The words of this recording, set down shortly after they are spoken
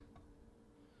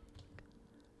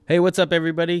Hey, what's up,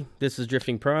 everybody? This is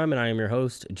Drifting Prime, and I am your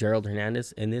host, Gerald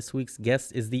Hernandez, and this week's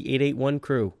guest is the 881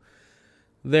 crew.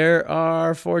 There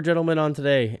are four gentlemen on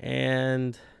today,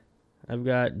 and I've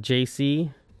got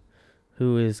JC,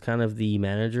 who is kind of the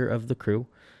manager of the crew.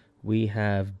 We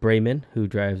have Brayman, who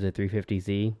drives a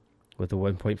 350Z with a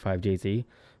 1.5 JZ.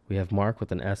 We have Mark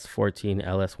with an S14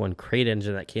 LS1 crate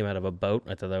engine that came out of a boat.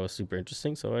 I thought that was super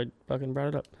interesting, so I fucking brought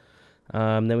it up.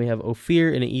 Then we have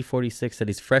Ophir in an E46 that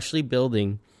he's freshly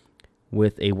building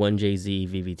with a 1JZ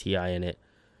VVTi in it.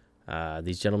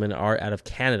 These gentlemen are out of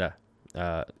Canada,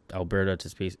 Alberta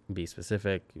to be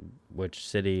specific. Which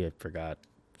city? I forgot.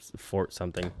 Fort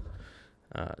something.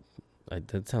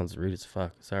 That sounds rude as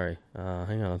fuck. Sorry.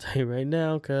 Hang on, I'll tell you right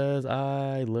now because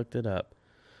I looked it up.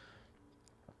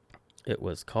 It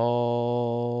was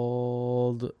called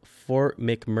Fort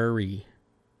McMurray.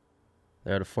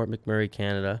 They're out of Fort McMurray,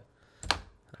 Canada.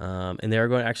 And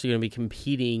they're actually going to be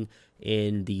competing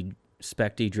in the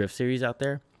Spec-D Drift Series out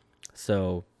there.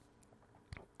 So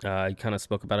I kind of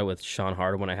spoke about it with Sean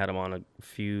Hard when I had him on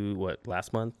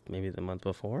last month? Maybe the month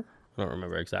before? I don't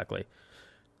remember exactly.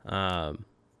 I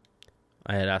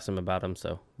had asked him about him,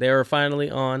 so they are finally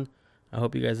on. I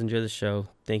hope you guys enjoy the show.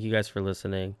 Thank you guys for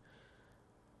listening.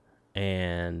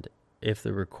 And if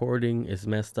the recording is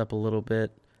messed up a little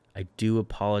bit, I do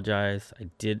apologize.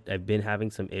 I've been having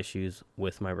some issues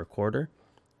with my recorder.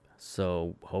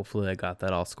 So hopefully I got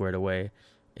that all squared away.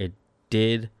 It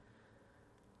did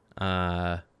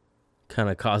kind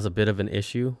of cause a bit of an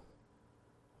issue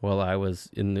while I was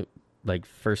in the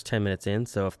first 10 minutes in.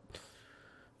 So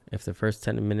if the first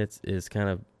 10 minutes is kind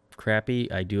of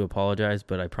crappy, I do apologize,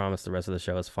 but I promise the rest of the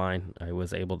show is fine. I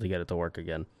was able to get it to work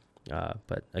again.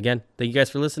 But again, thank you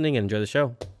guys for listening and enjoy the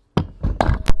show.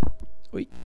 Wait,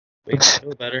 a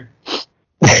little better.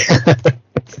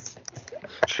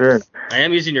 Sure. I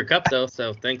am using your cup though,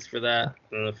 so thanks for that. I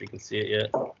don't know if you can see it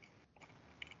yet.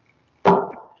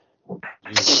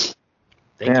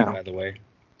 Thank you, by the way.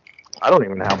 I don't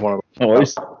even have one of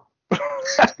those.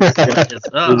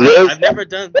 I've never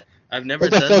done the. I don't know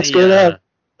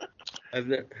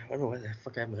why the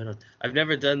fuck I have my hood on. I've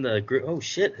never done the group. Oh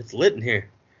shit, it's lit in here.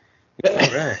 All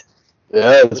right.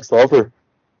 Yeah, it's proper.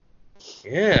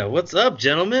 Yeah, what's up,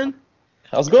 gentlemen?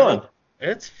 How's it going?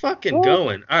 It's fucking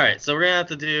going. All right, so we're gonna have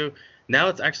to do. Now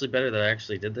it's actually better that I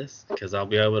actually did this because I'll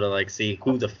be able to see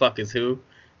who the fuck is who,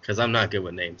 because I'm not good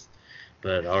with names,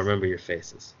 but I'll remember your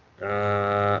faces. All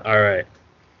right.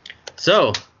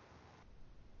 So,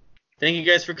 thank you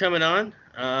guys for coming on.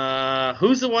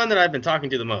 Who's the one that I've been talking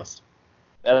to the most?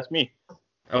 That's me.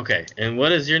 Okay, and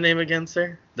what is your name again,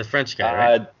 sir? The French guy,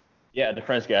 right? Yeah, the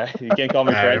French guy. You can't call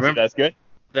me French. That's good.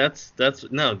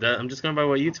 I'm just going by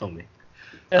what you told me.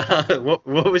 What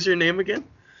was your name again?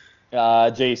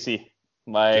 JC.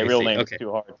 My real name is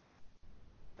too hard.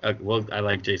 Well, I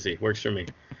like JC. Works for me.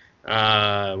 Where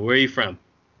are you from?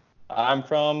 I'm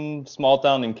from small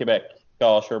town in Quebec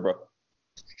called Sherbrooke.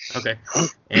 Okay.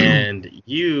 And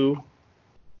you,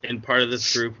 in part of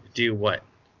this group, do what?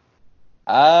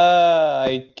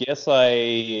 I guess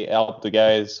I help the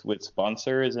guys with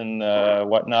sponsors and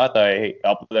whatnot. I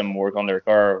help them work on their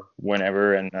car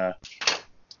whenever and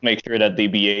make sure that they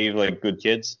behave like good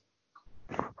kids.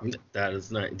 That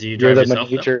is nice. Do you drive yourself?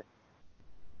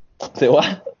 Say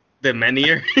what? The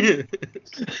manager?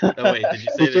 Oh wait, did you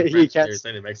say it in French or say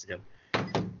it in Mexican?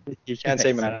 You can't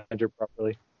say manager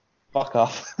properly. Fuck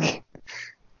off.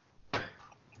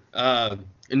 And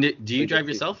do you drive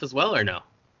yourself as well or no?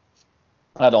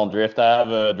 I don't drift. I have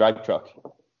a drag truck.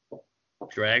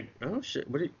 Drag? Oh shit!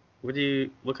 What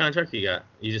kind of truck you got?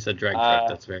 You just said drag truck.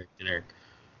 That's very generic.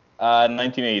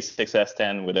 1986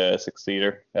 S10 with a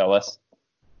 6-liter LS.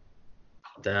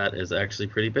 That is actually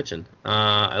pretty bitchin'.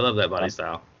 I love that body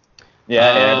style.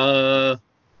 Yeah.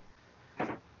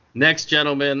 Next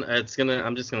gentleman,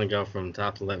 I'm just gonna go from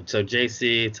top to left. So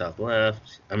JC, top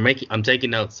left. I'm taking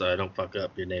notes so I don't fuck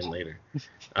up your name later.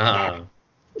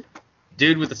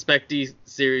 Dude with the Spec-D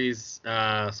series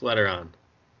sweater on.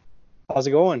 How's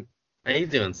it going? How you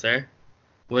doing, sir?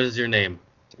 What is your name?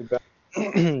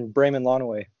 Brayman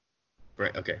Lawnaway.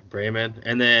 Okay, Brayman.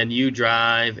 And then you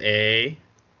drive a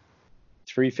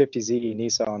 350Z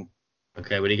Nissan.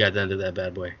 Okay, what do you got done to that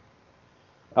bad boy?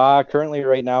 Currently,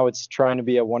 right now, it's trying to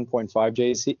be a 1.5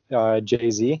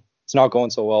 JZ. It's not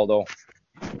going so well though.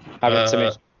 Having some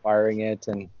issues wiring it,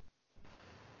 and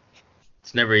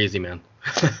it's never easy, man.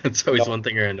 It's always one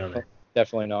thing or another.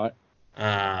 Definitely not.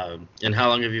 And how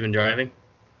long have you been driving?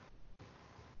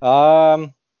 I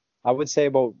would say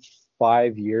about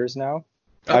 5 years now.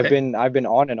 Okay. I've been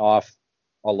on and off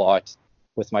a lot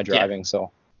with my driving,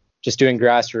 so just doing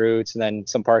grassroots and then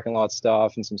some parking lot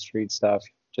stuff and some street stuff.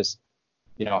 just,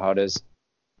 you know how it is.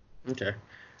 Okay.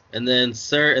 And then,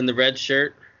 sir, in the red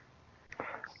shirt.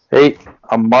 Hey,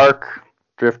 I'm Mark,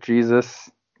 Drift Jesus,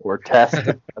 or Test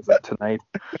as of tonight.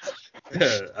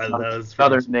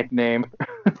 Another nickname.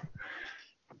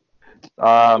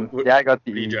 I got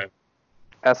the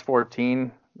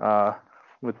S14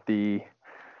 with the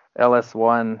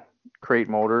LS1 crate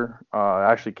motor.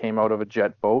 Actually came out of a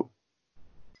jet boat.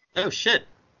 Oh shit!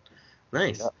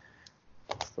 Nice. Yeah.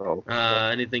 So.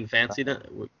 Anything fancy?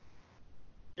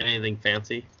 Anything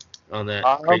fancy on that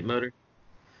crate motor?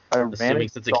 Assuming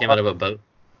since it came out of a boat.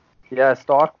 Yeah,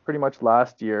 stock pretty much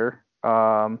last year.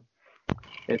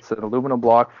 It's an aluminum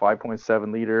block,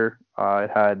 5.7 liter.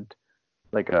 It had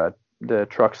like the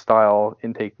truck style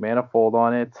intake manifold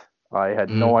on it. I had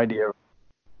no idea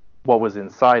what was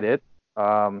inside it.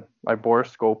 I bore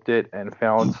scoped it and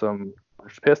found some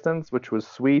pistons, which was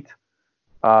sweet.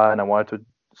 And I wanted to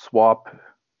swap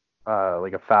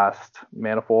like a fast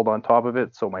manifold on top of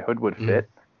it so my hood would fit.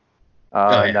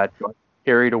 And that got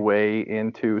carried away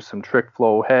into some trick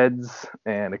flow heads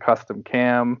and a custom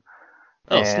cam.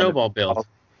 Oh, snowball build.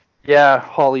 Yeah,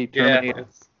 Holly Terminator.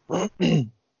 Yeah.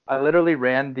 I literally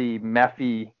ran the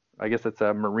MEFI, I guess it's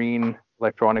a marine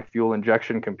electronic fuel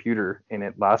injection computer in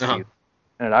it last season.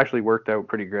 And it actually worked out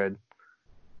pretty good.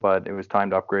 But it was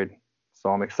time to upgrade. So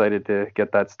I'm excited to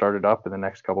get that started up in the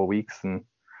next couple of weeks. And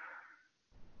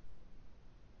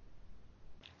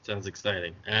sounds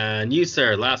exciting. And you,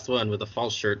 sir, last one with a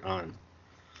false shirt on.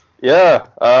 Yeah,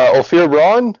 Ophir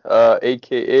Braun,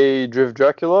 aka Drift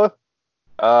Dracula.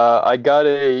 I got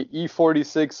a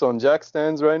E46 on jack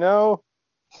stands right now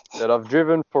that I've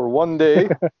driven for one day.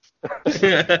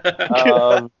 What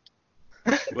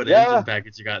engine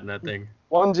package you got in that thing?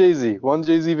 One JZ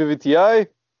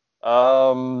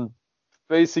VVTi.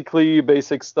 Basically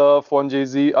basic stuff. One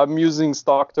JZ. I'm using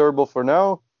stock turbo for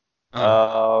now.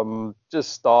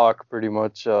 Just stock, pretty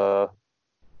much.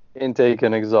 Intake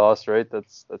and exhaust, right?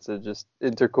 That's it. Just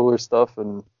intercooler stuff,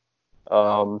 and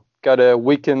got a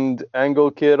weakened angle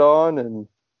kit on, and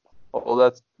all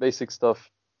that basic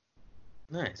stuff.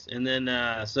 Nice. And then,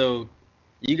 so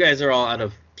you guys are all out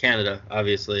of Canada,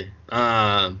 obviously.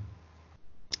 And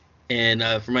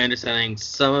from my understanding,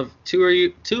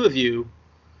 two of you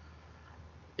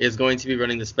is going to be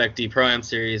running the Spec D Pro-Am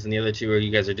series, and the other two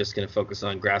you guys are just going to focus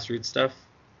on grassroots stuff,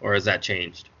 or has that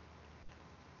changed?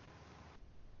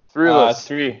 Three of us.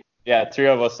 Three. Yeah, three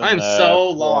of us. I'm so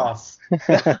lost.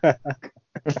 I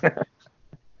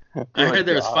heard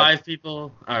there was 5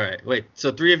 people. All right, wait.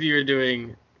 So 3 of you are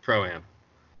doing Pro-Am.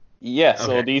 Yeah. Okay.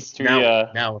 So these 3.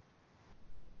 Now.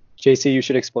 JC, you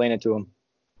should explain it to him.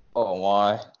 Oh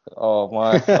my.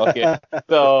 Okay.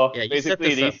 So yeah, you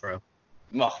basically set this up, bro.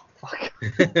 Oh fuck.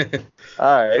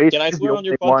 All right. Can I swear on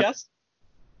your podcast?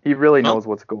 He really knows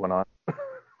what's going on.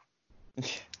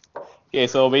 Okay,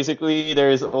 so basically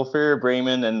there's Ophir,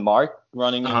 Brayman, and Mark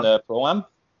running in the Pro-Am.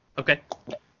 Okay.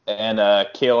 And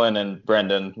Kalen and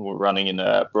Brendan were running in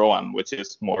the Pro-Am, which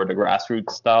is more the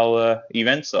grassroots style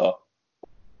event. So.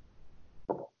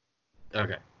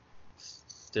 Okay.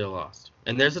 Still lost.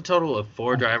 And there's a total of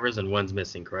 4 drivers and 1's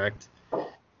missing, correct?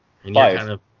 And 5. You're kind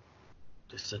of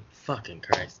just a fucking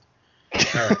Christ.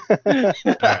 All right.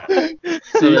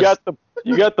 So you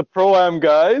got the Pro-Am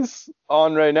guys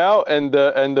on right now, and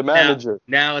the manager.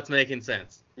 Now it's making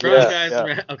sense. Guys.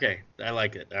 Yeah. Okay, I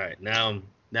like it. All right, now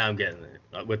I'm getting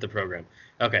it with the program.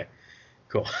 Okay,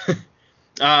 cool.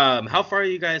 How far are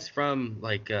you guys from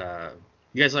you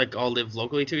guys all live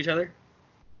locally to each other?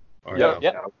 Or yeah.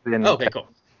 Oh, okay, cool.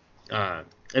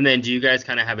 And then do you guys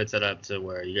kind of have it set up to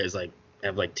where you guys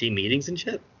have team meetings and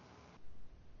shit?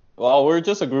 Well, we're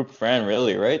just a group of friends,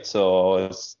 really, right? So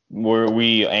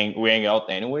we hang out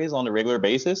anyways on a regular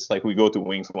basis. Like we go to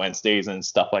Wings Wednesdays and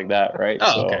stuff like that, right?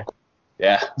 Oh, okay.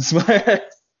 Yeah.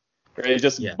 It's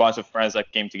just a bunch of friends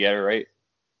that came together, right?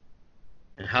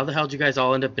 And how the hell did you guys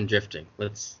all end up in drifting?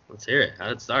 Let's hear it. How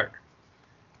did it start?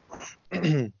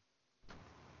 Who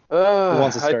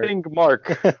wants to start? I think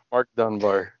Mark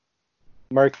Dunbar.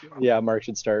 Mark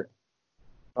should start.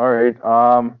 All right.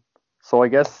 So I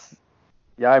guess.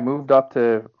 Yeah, I moved up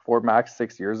to Fort Mac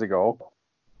 6 years ago,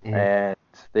 and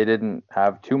they didn't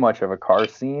have too much of a car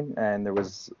scene, and there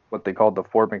was what they called the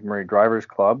Fort McMurray Drivers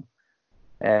Club,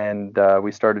 and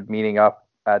we started meeting up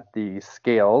at the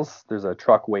scales. There's a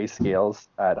truck weigh scales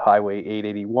at Highway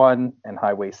 881 and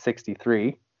Highway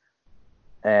 63,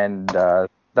 and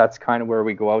that's kind of where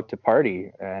we go out to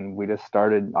party, and we just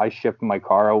started. I shipped my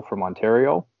car out from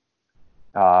Ontario.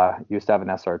 Used to have an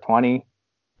SR20,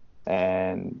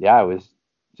 and yeah, it was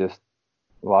just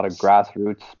a lot of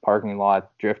grassroots parking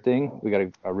lot drifting. We got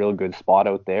a real good spot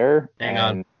out there. Hang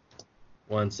on.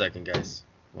 1 second, guys.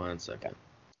 1 second.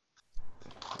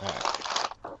 All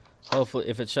right. Hopefully,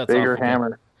 if it shuts Bigger off again.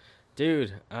 hammer.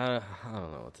 Dude, I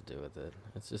don't know what to do with it.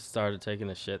 It just started taking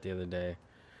a shit the other day.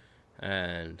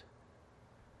 And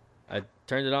I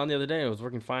turned it on the other day. It was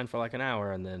working fine for like an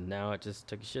hour. And then now it just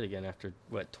took a shit again after,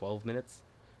 12 minutes?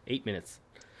 8 minutes.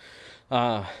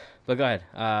 But go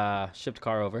ahead. Shipped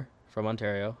car over from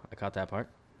Ontario. I caught that part.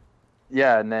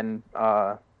 Yeah, and then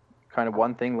kind of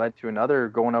one thing led to another,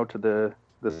 going out to the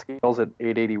scales at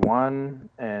 881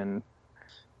 and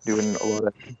doing a lot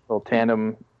of little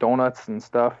tandem donuts and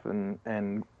stuff,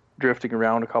 and drifting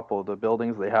around a couple of the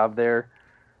buildings they have there,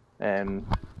 and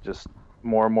just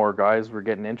more and more guys were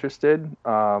getting interested.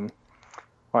 I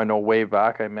know way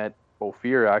back I met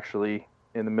Ophir actually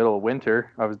in the middle of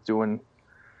winter. I was doing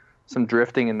some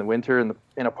drifting in the winter in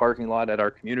a parking lot at our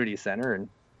community center, and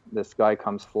this guy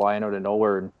comes flying out of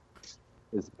nowhere, and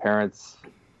his parents,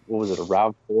 what was it, a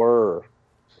RAV4 or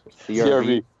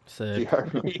CRV?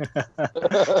 CRV.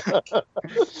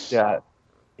 Yeah.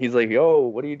 He's like, yo,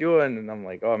 what are you doing? And I'm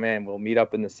like, oh man, we'll meet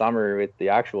up in the summer with the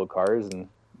actual cars and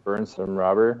burn some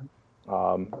rubber.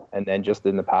 And then just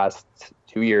in the past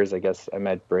 2 years, I guess I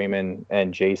met Brayman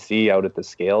and JC out at the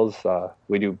scales.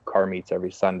 We do car meets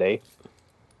every Sunday.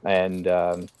 And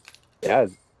yeah,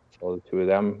 so the two of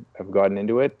them have gotten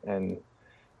into it, and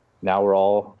now we're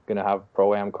all going to have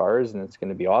Pro-Am cars, and it's going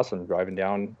to be awesome driving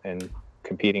down and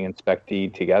competing in Spec D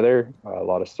together. A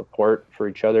lot of support for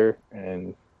each other,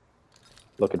 and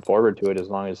looking forward to it as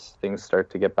long as things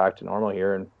start to get back to normal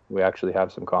here and we actually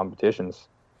have some competitions.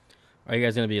 Are you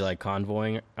guys going to be like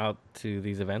convoying out to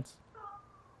these events?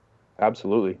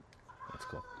 Absolutely. That's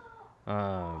cool.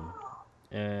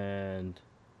 And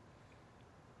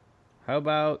how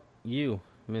about you,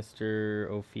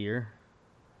 Mr. Ophir?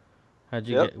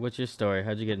 What's your story?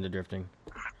 How'd you get into drifting?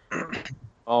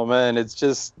 Oh man, it's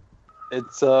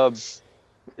a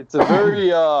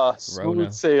very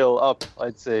smooth sail up,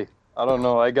 I'd say. I don't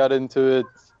know. I got into it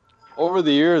over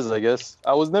the years, I guess.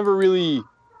 I was never really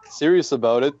serious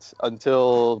about it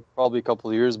until probably a couple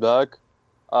of years back.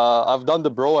 I've done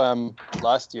the Pro-Am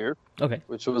last year, okay,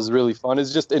 which was really fun.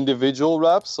 It's just individual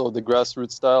wraps, so the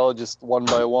grassroots style, just one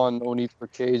by one, no need for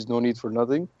cage, no need for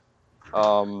nothing.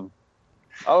 I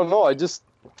don't know. I just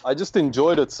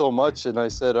enjoyed it so much, and I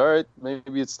said, all right,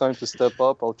 maybe it's time to step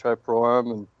up. I'll try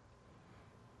Pro-Am, and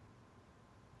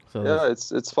so yeah,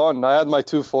 it's fun. I had my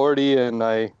 240, and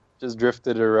I just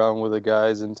drifted around with the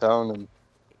guys in town, and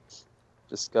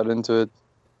just got into it.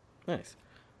 Nice.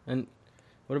 And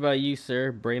what about you,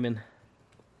 sir, Brayman? I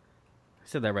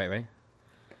said that right?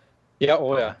 Yeah.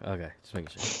 Oh yeah. Okay, just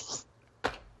making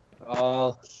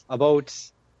sure.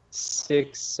 About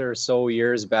 6 or so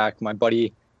years back, my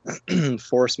buddy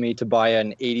forced me to buy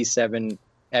an 87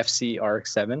 FC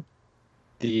RX-7,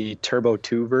 the Turbo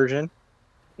 2 version,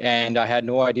 and I had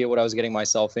no idea what I was getting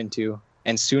myself into.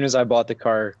 And as soon as I bought the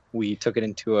car, we took it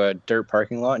into a dirt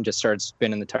parking lot and just started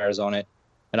spinning the tires on it,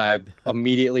 and I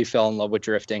immediately fell in love with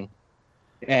drifting.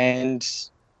 And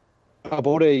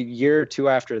about a year or two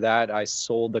after that, I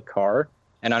sold the car,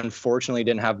 and unfortunately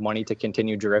didn't have money to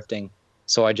continue drifting,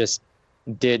 so I just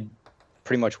did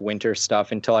pretty much winter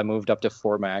stuff until I moved up to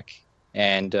Fort Mac,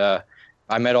 and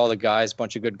I met all the guys,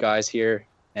 bunch of good guys here,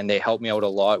 and they helped me out a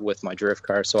lot with my drift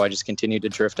car. So I just continued to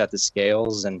drift at the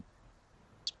scales, and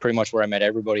it's pretty much where I met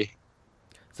everybody.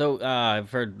 So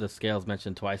I've heard the scales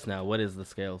mentioned twice now. What is the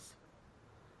scales?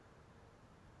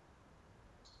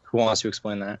 Who wants to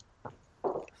explain that?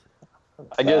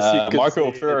 I guess you could Mark say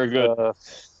Ophir are good.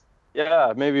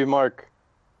 Yeah, maybe Mark.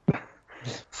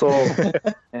 So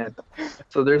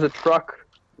there's a truck,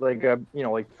 like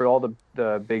like for all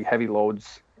the big heavy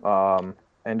loads,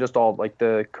 and just all like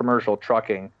the commercial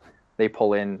trucking, they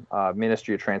pull in.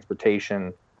 Ministry of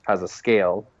Transportation has a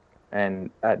scale, and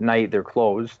at night they're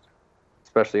closed,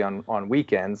 especially on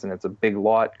weekends, and it's a big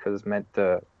lot because it's meant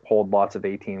to hold lots of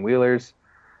 18-wheelers.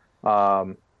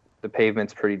 The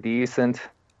pavement's pretty decent,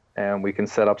 and we can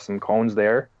set up some cones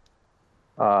there.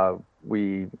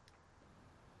 We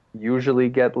usually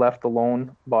get left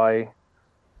alone by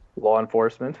law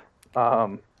enforcement.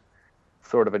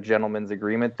 Sort of a gentleman's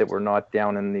agreement that we're not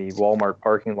down in the Walmart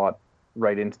parking lot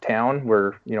right into town.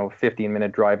 We're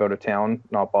 15-minute drive out of town,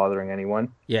 not bothering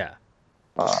anyone. Yeah.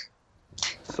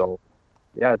 So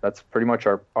yeah, that's pretty much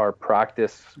our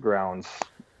practice grounds.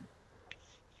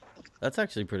 That's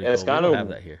actually pretty Yeah, cool. it's kind We don't of- have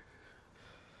that here.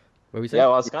 What were we saying? Yeah,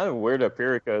 well, it's kind of weird up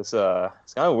here because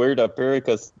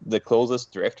the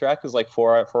closest drift track is like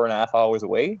 4.5 hours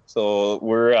away. So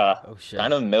we're Oh shit.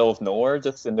 kind of in the middle of nowhere,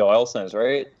 just in the oil sands,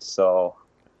 right? So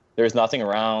there's nothing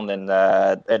around, and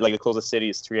like the closest city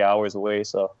is 3 hours away.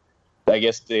 So I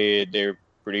guess they're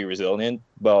pretty resilient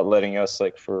about letting us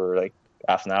like for like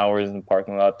half an hour in the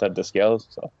parking lot at the scales.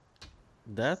 So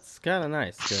That's kind of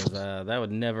nice because that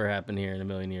would never happen here in a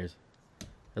million years.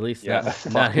 At least Yeah.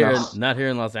 not here, not here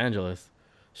in Los Angeles.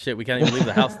 Shit, we can't even leave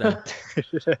the house now.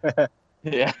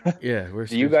 yeah, Yeah, we're.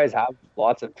 Do you guys have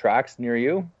lots of tracks near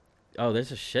you? Oh,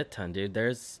 there's a shit ton, dude.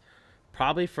 There's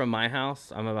probably from my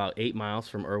house. I'm about 8 miles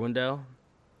from Irwindale.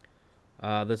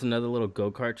 There's another little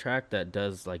go-kart track that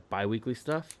does like bi-weekly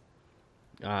stuff.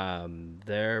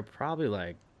 They're probably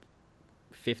like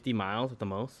 50 miles at the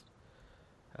most.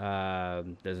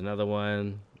 There's another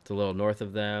one. It's a little north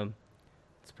of them.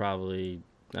 It's probably,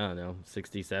 I don't know,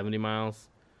 60, 70 miles.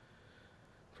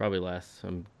 Probably less.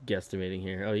 I'm guesstimating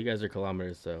here. Oh, you guys are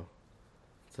kilometers, so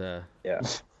it's Yeah.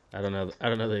 I don't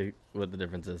know what the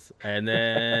difference is. And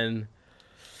then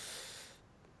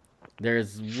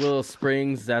there's Willow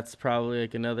Springs. That's probably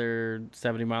like another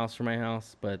 70 miles from my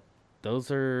house. But those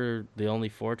are the only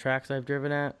 4 tracks I've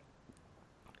driven at.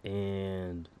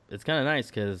 And it's kind of nice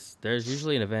because there's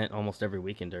usually an event almost every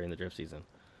weekend during the drift season.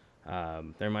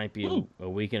 There might be a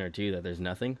weekend or two that there's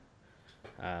nothing.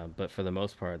 But for the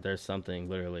most part, there's something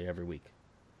literally every week.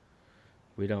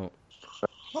 We don't.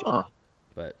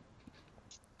 But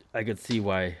I could see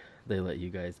why they let you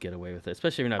guys get away with it,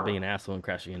 especially if you're not being an asshole and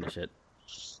crashing into shit.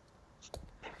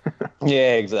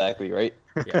 yeah, exactly, right.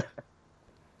 Yeah.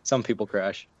 Some people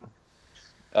crash.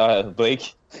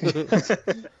 Blake.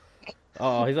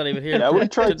 Oh, he's not even here. Yeah, we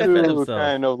try defend to himself.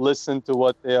 kind of listen to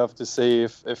what they have to say.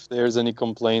 If there's any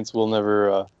complaints, we'll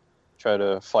never try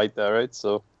to fight that, right?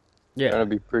 So Yeah. trying to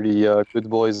be pretty good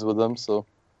boys with them. So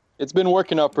it's been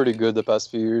working out pretty good the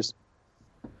past few years.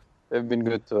 They've been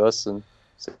good to us, and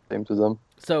same to them.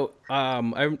 So,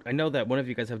 I know that one of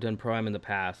you guys have done Pro-Am in the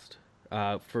past.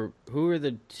 For who are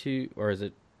the two, or is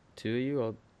it 2 of you,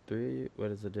 or 3 of you?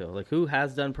 What is the deal? Like, who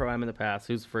has done Pro-Am in the past?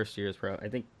 Who's first year's Pro? I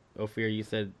think, Ophir, you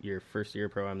said your first year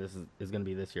Pro-Am is going to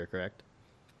be this year, correct?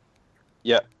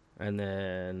 Yeah. And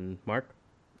then, Mark?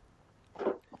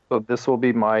 So this will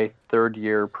be my 3rd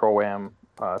year Pro-Am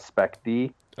Spec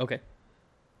D. Okay.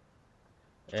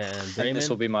 And And Raymond? this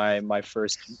will be my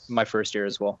first year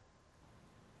as well.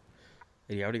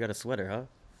 Hey, you already got a sweater, huh?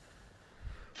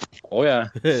 Oh yeah.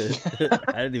 I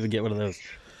didn't even get one of those.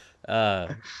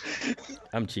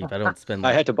 I'm cheap. I don't spend.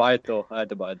 I had to buy it though.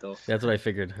 That's what I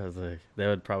figured. I was like, they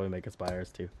would probably make us buy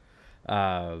ours too.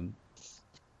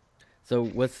 So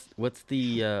what's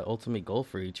the ultimate goal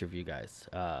for each of you guys?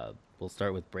 We'll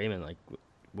start with Brayman. Like,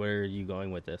 where are you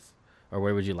going with this, or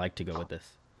where would you like to go with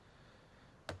this?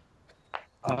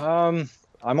 I'm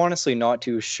honestly not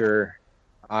too sure.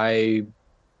 I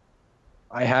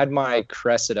had my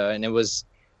Cressida and it was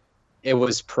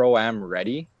Pro-Am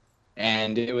ready,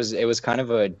 and it was kind of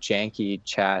a janky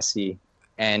chassis,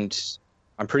 and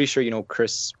I'm pretty sure you know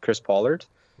Chris Pollard.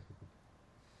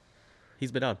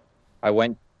 He's been on. I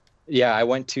went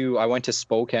to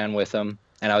Spokane with him,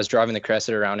 and I was driving the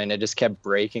Cressida around, and it just kept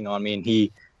breaking on me, and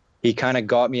he kind of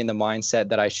got me in the mindset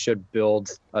that I should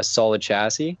build a solid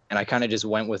chassis, and I kind of just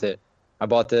went with it. I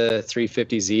bought the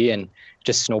 350Z and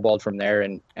just snowballed from there,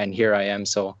 and here I am.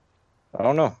 So I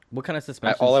don't know. What kind of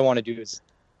suspension? All I want to do is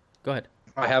Go ahead.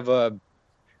 I have a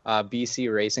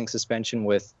BC racing suspension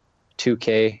with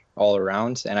 2K all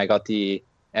around, and I got the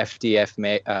FDF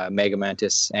Mega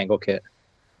Mantis angle kit.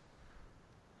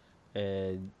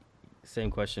 Same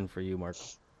question for you, Mark.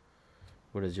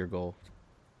 What is your goal?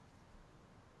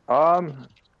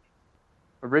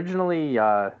 Originally,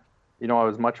 I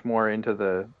was much more into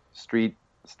the street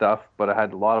stuff, but I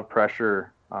had a lot of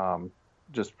pressure.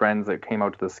 Just friends that came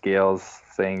out to the scales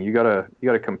saying, "You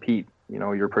gotta compete.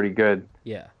 You're pretty good."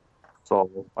 Yeah. So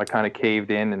I kind of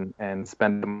caved in and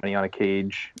spent the money on a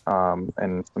cage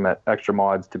and some extra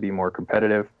mods to be more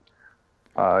competitive.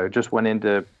 Just went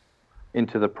into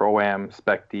the Pro-Am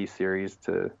Spec D series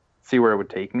to see where it would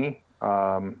take me.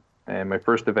 And my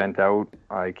first event out,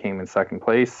 I came in 2nd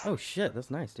place. Oh shit,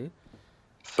 that's nice, dude.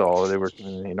 So they were,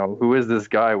 who is this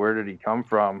guy? Where did he come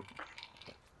from?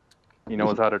 He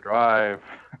knows how to drive.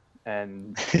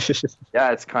 And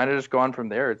yeah, it's kind of just gone from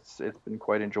there. It's been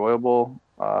quite enjoyable.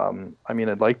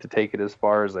 I'd like to take it as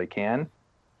far as I can.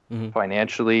 Mm-hmm.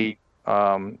 Financially,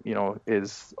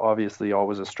 is obviously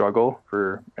always a struggle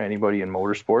for anybody in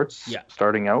motorsports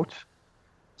starting out.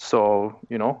 So,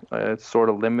 it's sort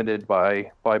of limited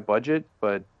by budget,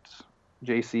 but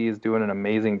JC is doing an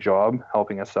amazing job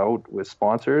helping us out with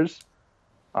sponsors.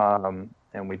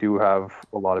 And we do have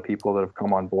a lot of people that have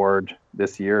come on board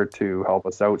this year to help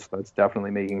us out. So that's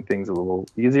definitely making things a little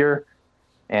easier.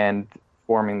 And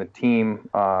forming the team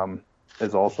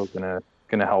is also gonna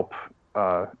help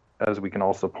as we can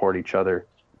all support each other.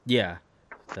 Yeah,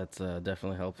 that's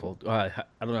definitely helpful. I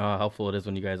don't know how helpful it is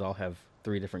when you guys all have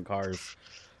 3 different cars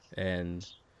and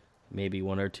maybe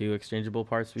 1 or 2 exchangeable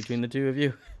parts between the 2 of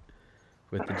you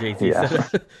with the Jay Z Yeah.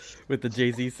 setup. With the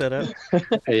Jay Z setup.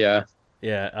 Yeah.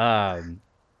 Yeah.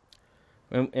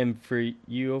 And for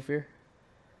you, Ophir?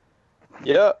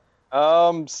 Yeah.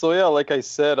 So yeah, like I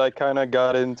said, I kind of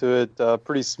got into it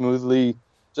pretty smoothly,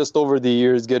 just over the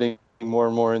years, getting more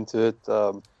and more into it.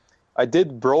 I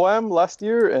did Bro-Am last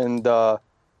year, and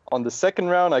on the second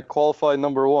round, I qualified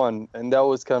number 1, and that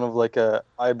was kind of like a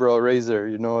eyebrow raiser.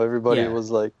 Everybody Yeah.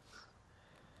 was like,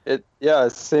 Yeah,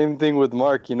 same thing with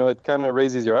Mark. It kind of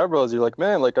raises your eyebrows. You're like,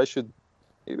 man, like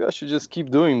maybe I should just keep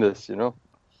doing this.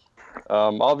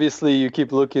 Obviously, you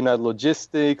keep looking at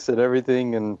logistics and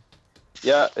everything, and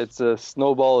yeah, it's a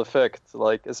snowball effect.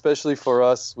 Like, especially for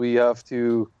us, we have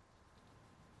to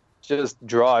just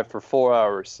drive for 4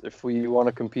 hours if we want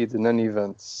to compete in any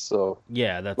events. So,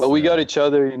 Yeah, that's. but we got each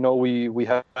other. We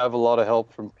have a lot of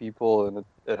help from people, and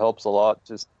it helps a lot.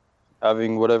 Just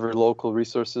having whatever local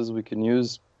resources we can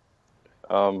use.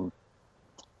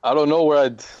 I don't know where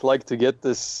I'd like to get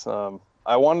this.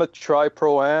 I want to try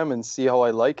Pro-Am and see how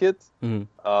I like it.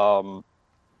 Mhm.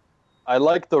 I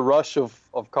like the rush of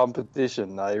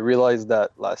competition. I realized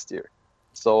that last year.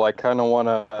 So I kind of want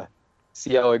to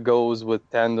see how it goes with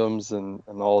tandems and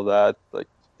all that, like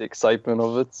the excitement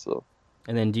of it. So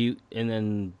And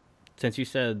then since you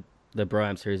said the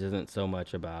Bro-Am series isn't so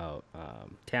much about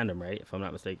tandem, right? If I'm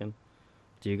not mistaken.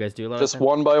 Do you guys do a lot just of tandem?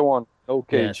 one by one, no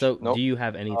cage. Yeah, so Nope. do you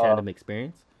have any tandem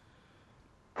experience?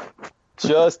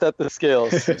 Just at the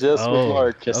scales, just with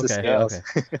Mark. Just the okay, scales.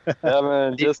 okay. Yeah,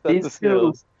 man, just at These the two-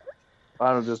 scales.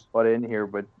 I don't just butt in here,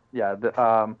 but yeah,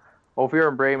 Ophir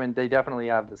and Brayman, they definitely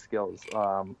have the skills.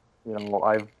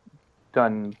 I've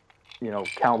done,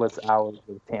 countless hours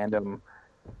with tandem,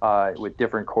 with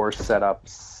different course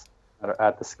setups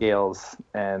at the scales,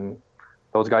 and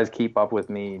those guys keep up with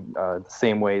me the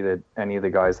same way that any of the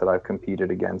guys that I've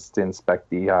competed against in Spec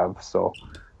D have. So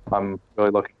I'm really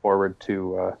looking forward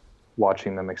to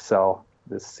watching them excel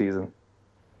this season.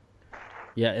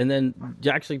 Yeah, and then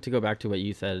actually to go back to what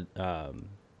you said,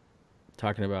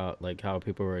 talking about like how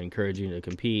people were encouraging you to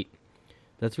compete,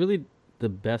 that's really the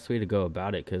best way to go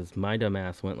about it, because my dumb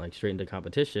ass went like straight into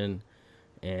competition,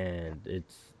 and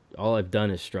it's all I've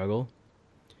done is struggle,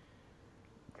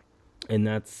 and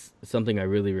that's something I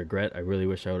really regret. I really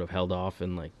wish I would have held off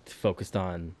and like focused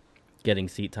on getting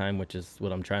seat time, which is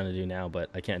what I'm trying to do now, but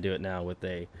I can't do it now with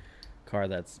a car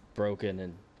that's broken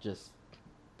and just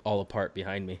all apart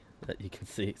behind me that you can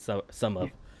see some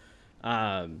of.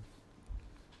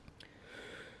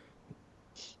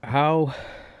 How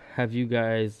have you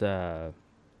guys been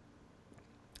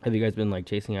like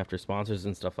chasing after sponsors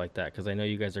and stuff like that? Because I know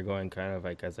you guys are going kind of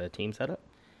like as a team setup,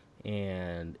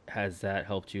 and has that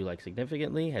helped you like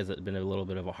significantly? Has it been a little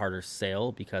bit of a harder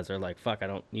sale because they're like, fuck, I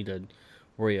don't need to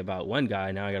worry about one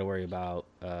guy, now I got to worry about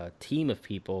a team of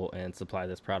people and supply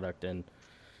this product, and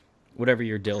whatever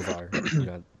your deals are, you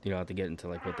don't have to get into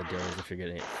like what the deal is if you're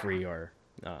getting it free or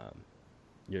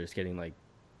you're just getting like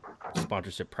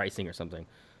sponsorship pricing or something.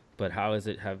 But how has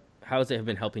it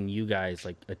been helping you guys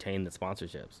like attain the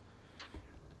sponsorships?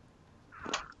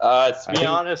 To be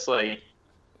honest, like,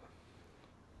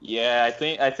 yeah, I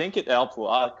think it helped a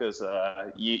lot because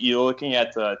you're looking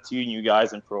at 2 new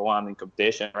guys in Pro-Am in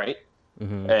competition, right?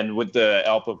 Mm-hmm. And with the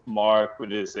help of Mark, with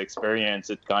his experience,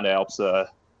 it kind of helps a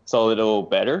little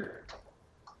better.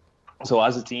 So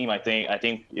as a team, I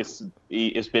think it's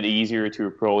a bit easier to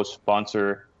approach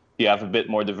sponsor. You have a bit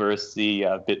more diversity, you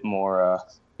have a bit more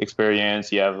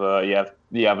experience. You have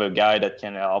a guy that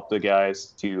can help the guys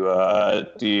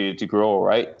to grow,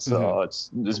 right? So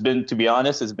Mm-hmm. it's been, to be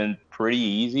honest, it's been pretty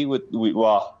easy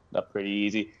well, not pretty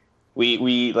easy.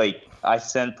 We like, I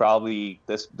sent probably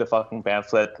the fucking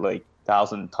pamphlet like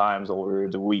 1,000 times over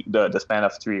the span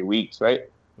of 3 weeks, right?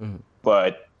 Mm-hmm.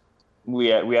 But we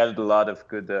had a lot of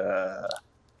good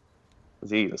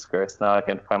Jesus Christ, now I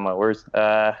can't find my words.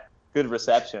 Good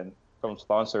reception from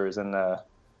sponsors, and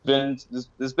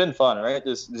it's been fun, right?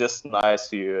 It's just nice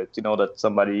to know that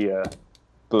somebody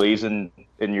believes in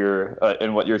your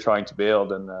in what you're trying to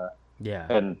build, and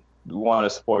and want to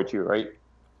support you, right?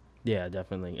 Yeah,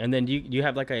 definitely. And then do you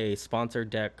have like a sponsor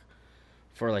deck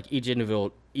for like each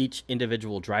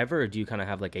individual driver, or do you kind of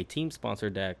have like a team sponsor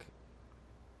deck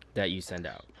that you send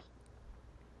out?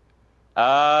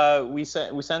 We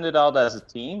send it out as a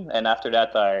team, and after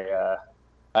that,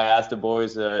 I asked the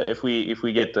boys if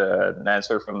we get an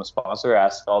answer from the sponsor. I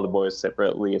asked all the boys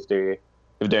separately if they're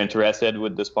interested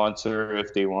with the sponsor,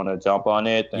 if they want to jump on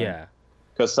it. And, yeah.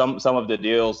 Because some of the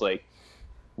deals like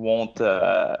won't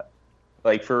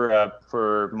Like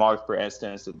for Mark, for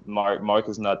instance, Mark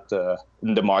is not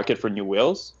in the market for new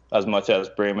wheels as much as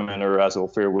Bremen or as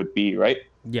Ophir would be, right?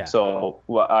 Yeah. So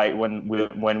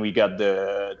when we got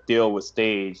the deal with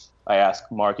Stage, I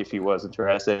asked Mark if he was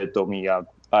interested. He told me,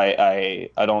 I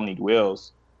don't need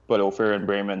wheels, but Ophir and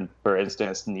Bremen, for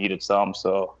instance, needed some.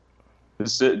 So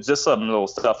it's just some little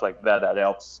stuff like that that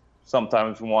helps.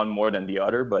 Sometimes one more than the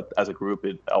other, but as a group,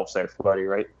 it helps everybody,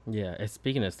 right? Yeah. And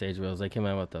speaking of Stage wheels, they came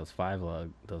out with those five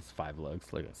lugs.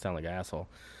 Like, sound like an asshole.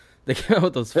 They came out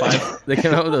with those five. They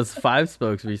came out with those 5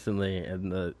 spokes recently,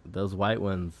 and those white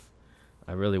ones.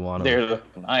 I really want them. They're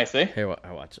nice, eh? Here,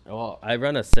 I watch. Well, I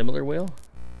run a similar wheel.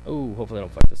 Oh, hopefully I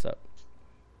don't fuck this up.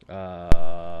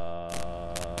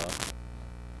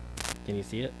 Can you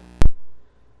see it?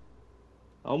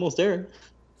 Almost there.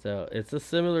 So it's a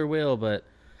similar wheel, but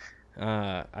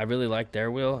I really like their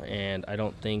wheel, and I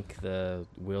don't think the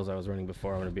wheels I was running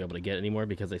before I'm going to be able to get anymore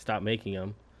because they stopped making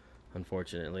them,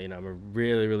 unfortunately. And I'm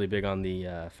really, really big on the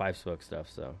 5-spoke stuff.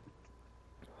 So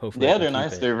hopefully, Yeah, they're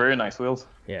nice. They're very nice wheels.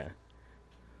 Yeah.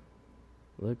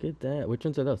 Look at that. Which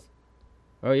ones are those?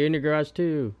 Oh, you're in your garage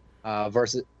too.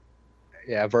 Versatones.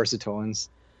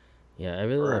 Yeah, I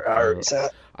really like those.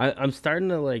 I'm starting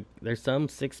to like. There's some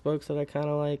 6 spokes that I kind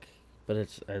of like, but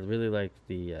I really like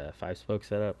the 5-spoke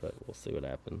setup. But we'll see what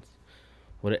happens.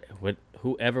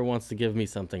 Whoever wants to give me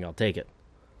something, I'll take it.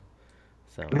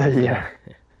 So Yeah.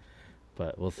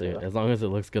 But we'll see. Yeah. As long as it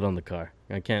looks good on the car,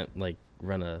 I can't like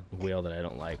run a wheel that I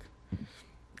don't like.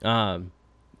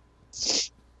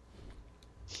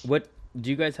 What do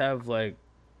you guys have, like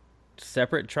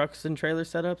separate trucks and trailer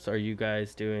setups? Are you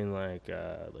guys doing like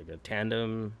a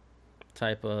tandem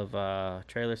type of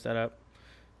trailer setup?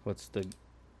 What's the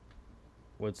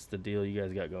deal you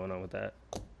guys got going on with that?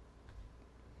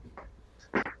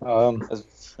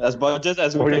 As budget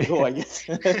as we can go, I guess.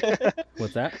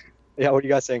 What's that? Yeah, what are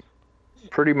you guys saying?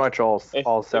 Pretty much all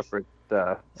separate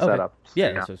setups.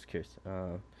 Yeah, that's what I was curious.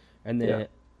 And then,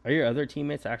 are your other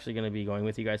teammates actually going to be going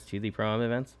with you guys to the Pro-Am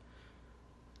events?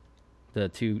 The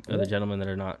 2 other gentlemen that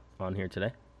are not on here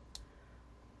today?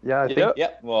 Yeah, I think.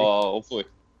 Yeah. Well, hopefully.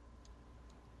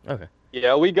 Okay.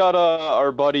 Yeah, we got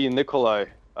our buddy Nikolai.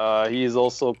 He's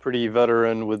also pretty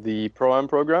veteran with the Pro-Am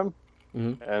program.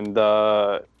 Mm-hmm. And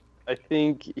I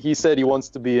think he said he wants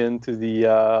to be into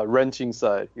the wrenching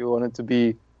side. He wanted to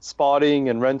be spotting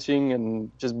and wrenching and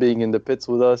just being in the pits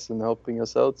with us and helping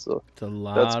us out. So It's a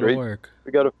lot that's great. of work.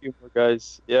 We got a few more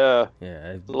guys. Yeah,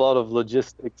 Yeah. a lot of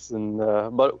logistics and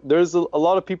but there's a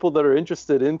lot of people that are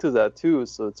interested into that too.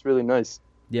 So it's really nice.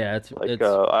 Yeah, it's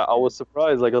I was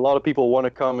surprised. Like a lot of people want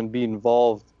to come and be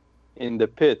involved in the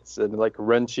pits and like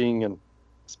wrenching and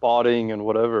spotting and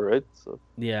whatever, right? So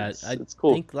yeah, it's cool.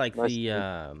 I think like Nice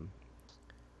the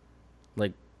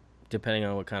like depending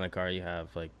on what kind of car you have,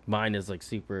 like mine is like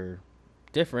super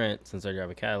different since I drive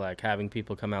a Cadillac. Having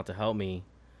people come out to help me,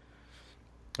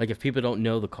 like if people don't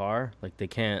know the car, like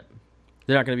they're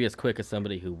not going to be as quick as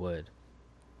somebody who would,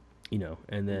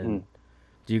 and then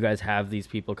do you guys have these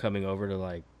people coming over to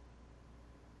like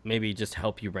maybe just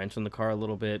help you wrench on the car a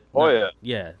little bit?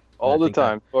 Yeah, all I the think that-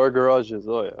 time. Our garages.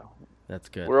 Oh yeah, that's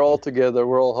good. we're all together.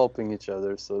 We're all helping each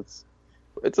other. So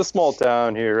it's a small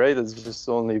town here, right? It's just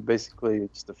only basically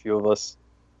just a few of us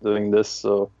doing this.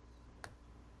 So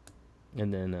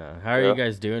And then how are you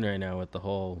guys doing right now with the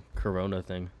whole Corona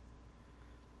thing?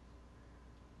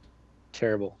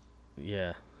 Terrible.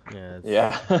 Yeah.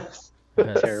 Yeah.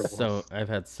 Terrible. I've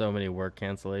had so many work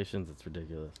cancellations. It's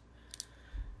ridiculous.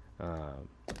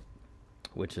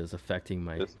 Which is affecting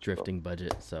my drifting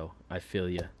budget. So I feel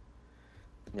you.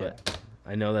 But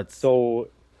I know that's. So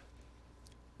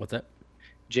What's that?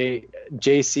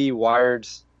 JC wired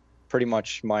pretty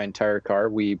much my entire car.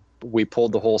 We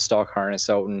pulled the whole stock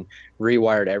harness out and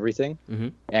rewired everything. Mm-hmm.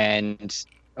 And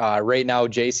right now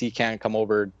JC can't come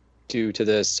over due to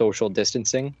the social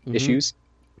distancing issues,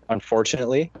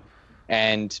 unfortunately.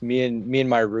 And me and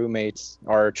my roommates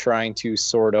are trying to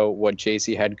sort out what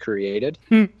JC had created.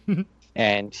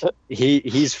 And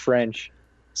he's French,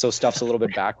 so stuff's a little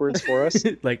bit backwards for us.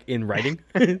 Like in writing?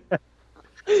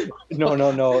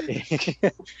 No.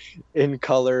 In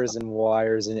colors and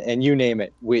wires and you name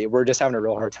it. We're just having a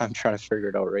real hard time trying to figure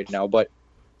it out right now. But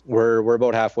we're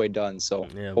about halfway done, so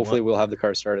hopefully we'll have the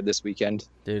car started this weekend.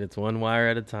 Dude, it's one wire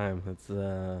at a time. It's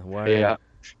wiring. Yeah.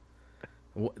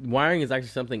 Wiring is actually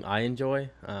something I enjoy.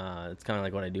 It's kind of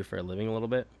like what I do for a living a little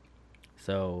bit.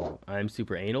 So I'm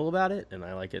super anal about it, and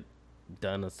I like it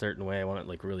done a certain way. I want it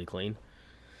like really clean.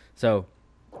 So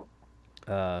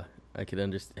I could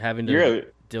understand having to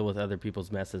deal with other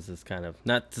people's messes is kind of,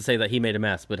 not to say that he made a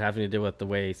mess, but having to deal with the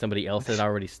way somebody else had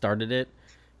already started it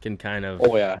can kind of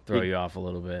Oh yeah, throw you off a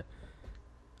little bit.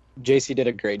 JC did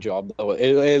a great job though.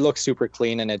 It looks super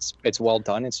clean and it's well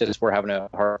done. It's just we're having a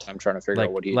hard time trying to figure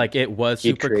out what Like it was he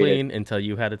super created. clean until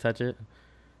you had to touch it.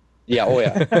 Yeah. Oh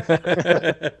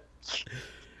yeah.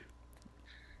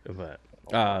 But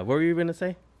what were you gonna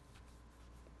say?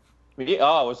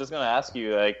 I was just gonna ask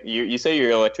you, like, you say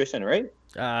you're an electrician, right?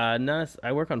 No,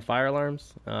 I work on fire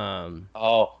alarms.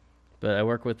 Oh, But I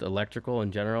work with electrical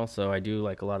in general, so I do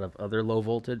like a lot of other low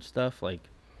voltage stuff, like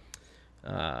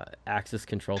access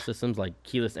control systems, like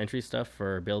keyless entry stuff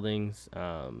for buildings,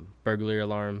 burglary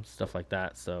alarms, stuff like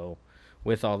that. So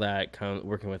with all that,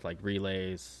 working with like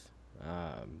relays.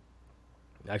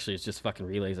 Actually, it's just fucking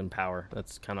relays and power.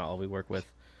 That's kind of all we work with.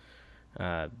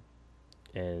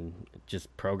 And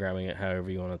just programming it however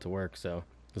you want it to work. So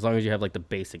as long as you have like the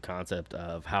basic concept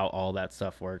of how all that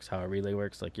stuff works, how a relay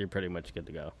works, like you're pretty much good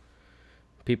to go.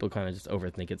 People kind of just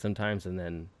overthink it sometimes and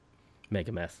then make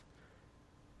a mess.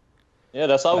 yeah,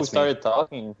 that's how we That's me. started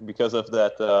talking because of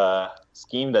that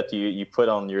scheme that you put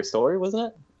on your story,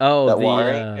 wasn't it? Oh, That the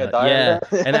wiring yeah,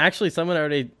 diagram? and actually, someone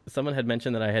had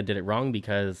mentioned that I did it wrong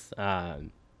because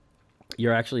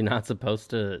you're actually not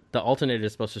supposed to. The alternator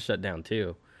is supposed to shut down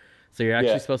too, so you're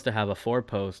actually Yeah. supposed to have a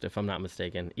 4-post, if I'm not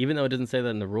mistaken. Even though it doesn't say that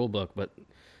in the rule book, but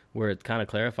where it kind of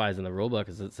clarifies in the rule book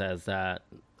is it says that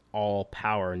all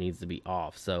power needs to be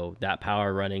off, so that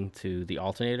power running to the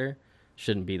alternator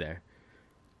shouldn't be there.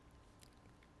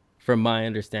 From my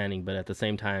understanding, but at the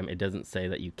same time, it doesn't say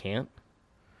that you can't.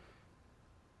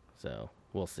 So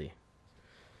we'll see.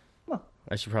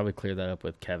 I should probably clear that up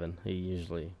with Kevin.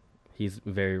 He's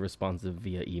very responsive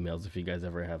via emails if you guys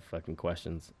ever have fucking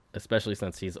questions, especially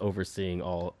since he's overseeing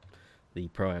all the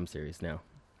Pro-Am series now.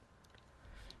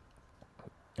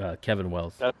 Kevin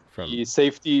Wells That's from the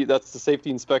safety. That's the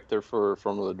safety inspector for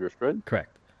Formula Drift, right?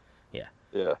 correct.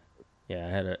 Yeah. Yeah,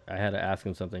 I had to ask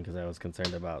him something because I was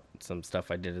concerned about some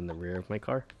stuff I did in the rear of my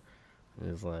car. And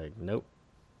he was like, nope.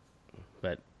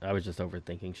 But I was just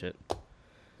overthinking shit.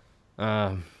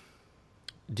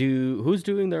 Who's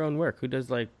doing their own work? Who does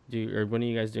when are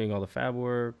you guys doing all the fab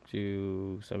work?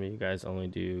 Do some of you guys only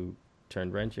do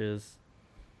turned wrenches?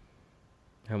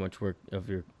 How much work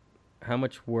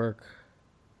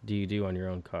do you do on your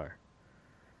own car?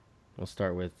 We'll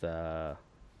start with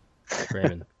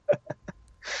Raymond.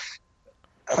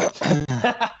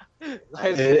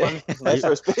 nice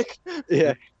first pick.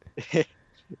 Yeah.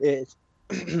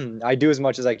 I do as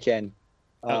much as I can.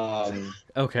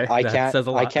 Okay, I that can't. says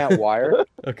a lot. I can't wire.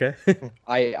 Okay.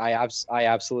 I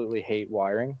absolutely hate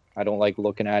wiring. I don't like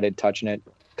looking at it, touching it,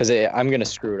 because I'm gonna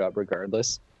screw it up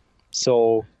regardless.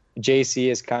 So JC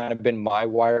has kind of been my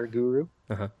wire guru,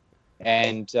 Uh-huh.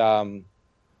 and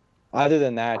other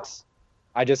than that,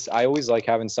 I always like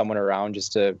having someone around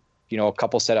just to, a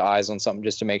couple set of eyes on something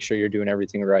just to make sure you're doing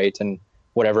everything right and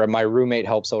whatever. My roommate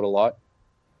helps out a lot.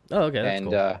 Oh, okay, that's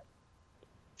And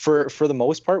cool. for the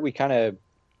most part, we kind of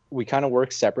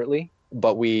work separately,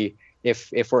 but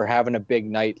if we're having a big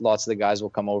night, lots of the guys will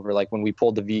come over. Like when we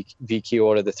pulled the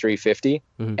VQ out of the 350,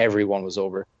 Mhm. everyone was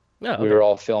over. Oh, We okay. were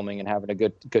all filming and having a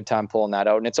good time pulling that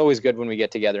out, and it's always good when we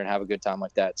get together and have a good time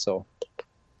like that. So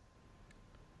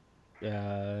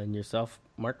And yourself,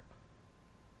 Mark?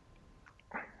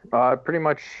 Pretty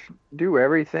much do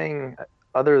everything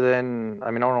other than,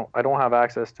 I don't have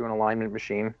access to an alignment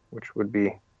machine, which would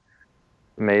be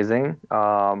amazing,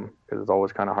 because it's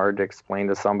always kind of hard to explain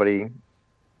to somebody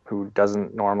who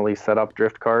doesn't normally set up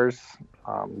drift cars.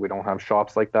 We don't have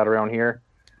shops like that around here.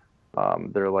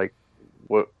 They're like,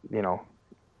 what,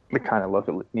 they kind of look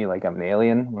at me like I'm an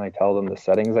alien when I tell them the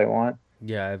settings I want.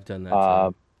 Yeah, I've done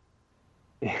that.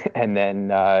 And then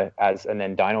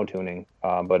dyno tuning.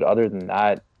 But other than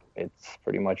that, it's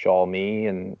pretty much all me.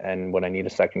 And when I need a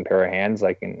second pair of hands,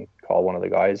 I can call one of the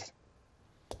guys.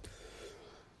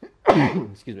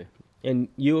 Excuse me. And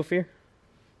you, Ophir?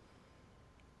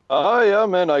 Yeah,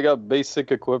 man. I got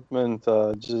basic equipment,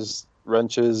 just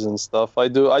wrenches and stuff. I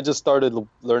just started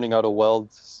learning how to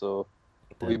weld, so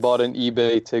we bought an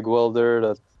eBay TIG welder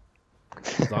that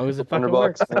As long as it fucking $100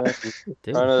 works. man.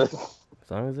 Dude, Trying to,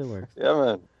 as long as it works. yeah,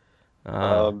 man.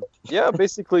 Uh, Yeah,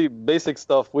 basically basic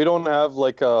stuff. We don't have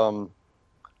like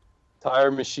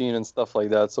tire machine and stuff like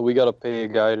that, so we gotta pay a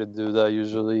guy to do that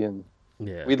usually, and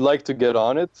yeah. we'd like to get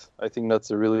on it. I think that's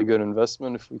a really good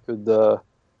investment if we could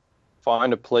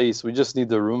find a place. We just need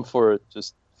the room for it.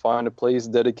 Just find a place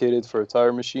dedicated for a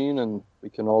tire machine, and we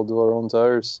can all do our own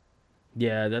tires.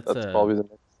 Yeah, that's Probably the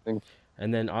next thing.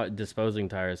 And then disposing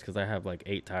tires, because I have like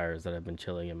 8 tires that have been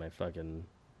chilling in my fucking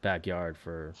backyard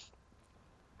for,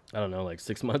 I don't know, like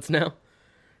 6 months now.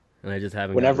 And I just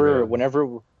haven't gotten rid of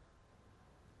them.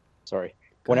 sorry,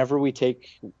 whenever we take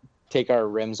our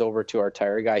rims over to our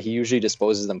tire guy, he usually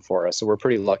disposes them for us. So we're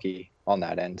pretty lucky on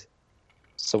that end.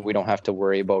 So we don't have to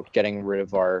worry about getting rid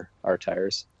of our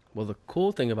tires. Well, the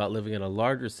cool thing about living in a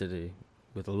larger city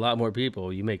with a lot more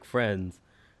people, you make friends.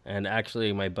 And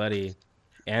actually, my buddy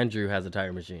Andrew has a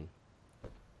tire machine.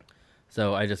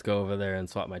 So I just go over there and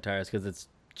swap my tires because it's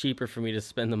cheaper for me to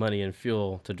spend the money in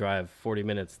fuel to drive 40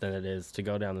 minutes than it is to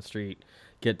go down the street,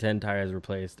 get 10 tires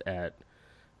replaced at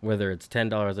whether it's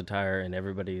 $10 a tire and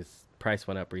everybody's price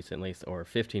went up recently, or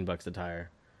 $15 a tire.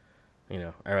 You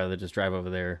know, I'd rather just drive over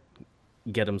there,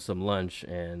 get him some lunch,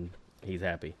 and he's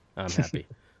happy. I'm happy.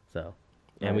 So,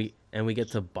 and we get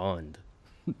to bond.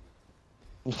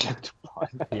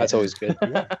 That's always good.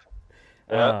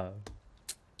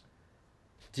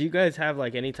 Do you guys have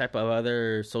like any type of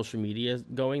other social media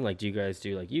going? Like, do you guys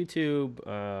do like YouTube?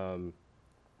 I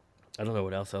don't know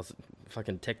what else.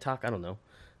 Fucking TikTok. I don't know.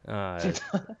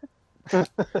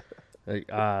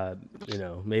 You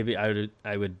know, maybe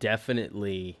I would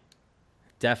definitely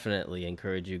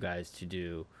encourage you guys to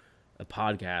do a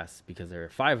podcast because there are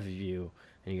 5 of you,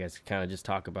 and you guys kind of just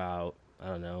talk about, I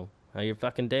don't know, how your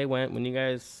fucking day went when you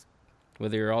guys,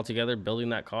 whether you're all together building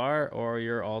that car or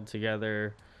you're all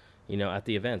together, you know, at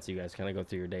the events. You guys kind of go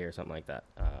through your day or something like that.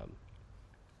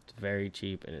 It's very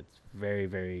cheap, and it's very,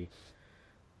 very,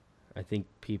 I think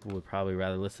people would probably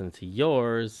rather listen to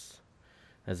yours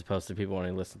as opposed to people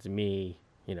wanting to listen to me.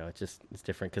 You know, it's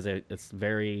different because it's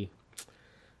very,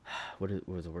 what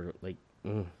was the word? Like,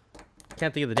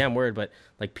 can't think of the damn word, but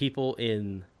like people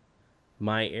in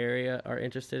my area are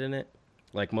interested in it.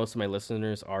 Like most of my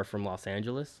listeners are from Los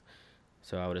Angeles.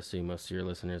 So I would assume most of your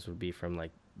listeners would be from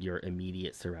like your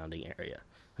immediate surrounding area.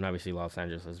 And obviously Los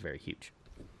Angeles is very huge.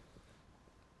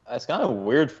 It's kind of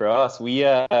weird for us.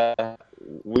 We're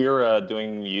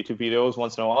doing YouTube videos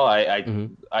once in a while.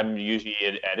 I'm usually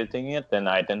editing it, and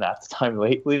I didn't have the time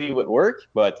lately with work.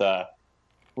 But a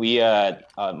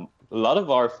lot of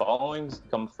our followings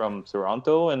come from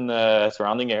Toronto and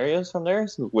surrounding areas from there,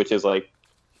 which is like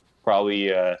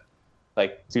probably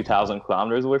like 2,000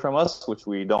 kilometers away from us, which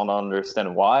we don't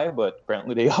understand why, but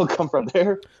apparently they all come from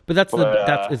there. But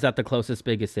is that the closest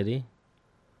biggest city?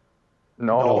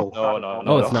 No.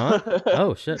 Oh, it's not?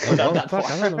 Oh, shit. Oh, fuck,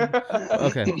 I don't know.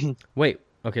 Okay. Wait.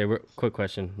 Okay, quick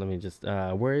question. Let me just,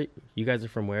 where, you guys are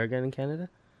from where again in Canada?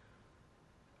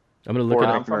 I'm going to look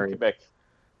I'm from Quebec.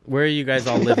 Where are you guys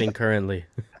all living currently?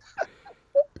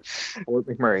 Fort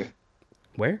McMurray.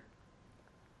 Where?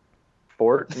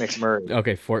 Fort McMurray.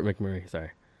 Okay, Fort McMurray.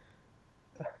 Sorry.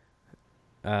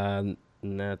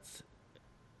 That's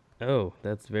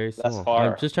very small. That's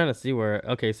far. I'm just trying to see where.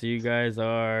 Okay, so you guys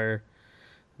are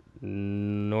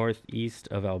northeast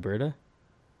of Alberta.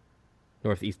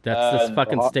 Northeast. That's this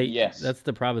fucking state. Yes. That's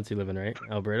the province you live in, right?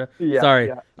 Alberta. Yeah, Sorry,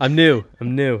 yeah. I'm new.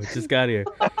 Just got here.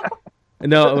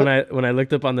 No, when I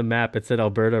looked up on the map, it said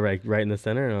Alberta right in the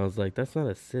center, and I was like, that's not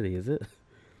a city, is it?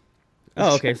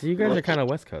 Oh, okay. So you guys are kind of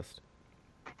West Coast.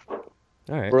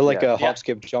 All right. We're like a hop,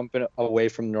 skip, jumping away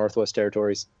from Northwest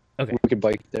Territories. Okay. We could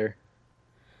bike there.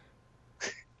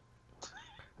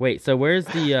 Wait, so where's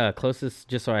the closest,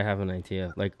 just so I have an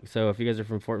idea, like, so if you guys are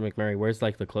from Fort McMurray, where's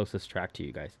like the closest track to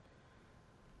you guys?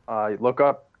 Look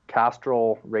up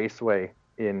Castrol Raceway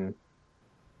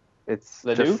it's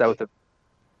Leduc? just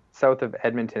south of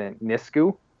Edmonton in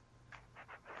Nisku.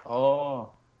 Oh.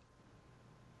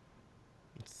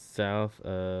 South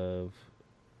of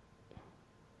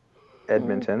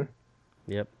Edmonton.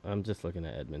 Yep, I'm just looking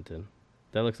at Edmonton.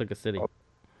 That looks like a city.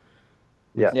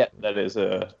 Yeah. Yeah, that is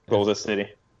a closest city.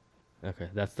 Okay,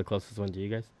 that's the closest one to you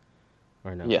guys?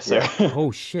 Or no? Yes, sir. Oh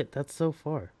shit, that's so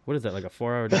far. What is that, like a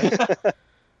 4-hour drive?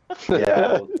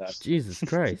 Yeah. Jesus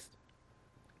Christ.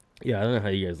 Yeah, I don't know how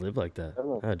you guys live like that. That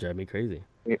would drive me crazy.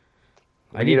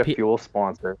 I need a fuel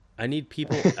sponsor. I need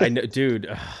people. I know,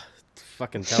 dude.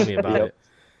 Fucking tell me about it.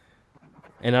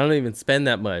 And I don't even spend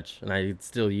that much, and I'd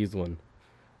still use one,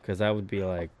 because that would be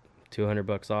like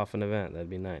 $200 off an event. That'd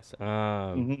be nice.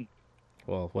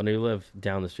 Well, when you live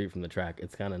down the street from the track,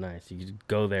 it's kind of nice. You could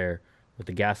go there with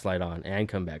the gas light on and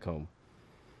come back home.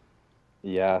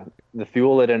 Yeah, the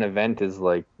fuel at an event is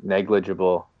like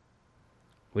negligible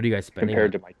What are you guys spending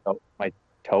compared to my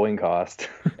towing cost.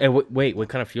 Hey, wait, what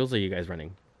kind of fuels are you guys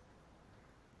running?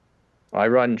 I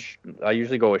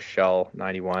usually go with Shell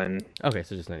 91. Okay,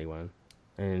 so just 91.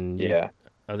 And you, Yeah.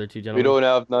 other two We gentlemen? don't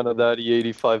have none of that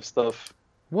E85 stuff.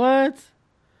 What?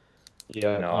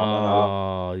 Yeah. No.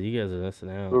 Oh, you guys are missing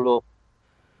out. Brutal.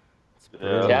 It's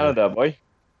brutal. Canada, boy.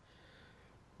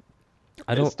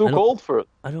 It's too cold for it.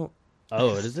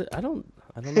 Oh, is it? I don't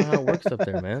know how it works up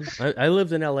there, man. I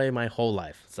lived in LA my whole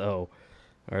life, so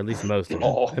or at least most of it.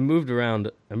 Oh. I moved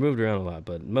around a lot,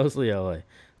 but mostly LA.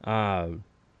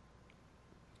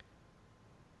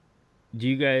 Do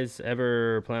you guys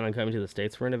ever plan on coming to the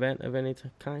States for an event of any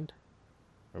kind?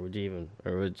 Or would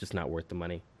it just not worth the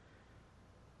money?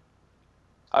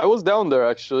 I was down there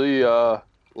actually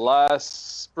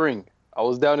last spring. I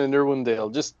was down in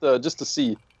Irwindale just to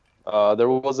see. There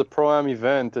was a Pro-Am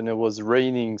event and it was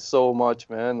raining so much,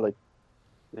 man. Like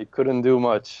they couldn't do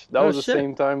much. That was the shit.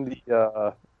 same time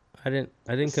I didn't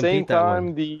compete same that time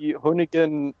one. the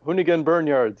Hoonigan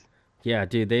Barnyard. Yeah,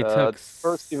 dude, they took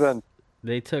first event.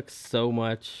 They took so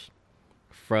much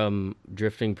from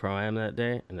Drifting Pro-Am that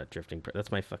day, and not Drifting Pro.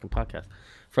 That's my fucking podcast.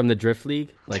 From the Drift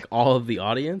League, like all of the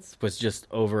audience was just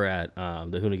over at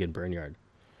the Hoonigan Barnyard.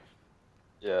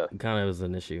 Yeah. It kind of was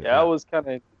an issue. Yeah, it was kind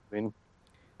of. I mean,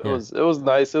 it was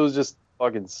nice. It was just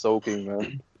fucking soaking,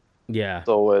 man. Yeah.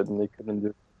 So wet, and they couldn't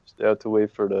do. They had to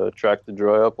wait for the track to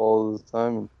dry up all the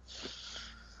time.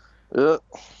 Yeah.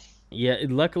 Yeah.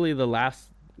 Luckily,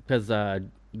 because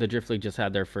the Drift League just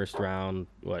had their first round.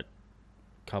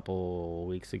 Couple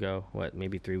weeks ago?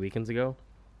 Maybe 3 weekends ago,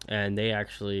 and it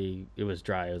was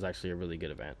dry. It was actually a really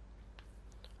good event.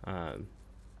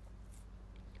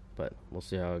 But we'll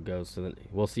see how it goes. So then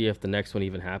we'll see if the next one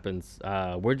even happens.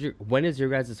 When is your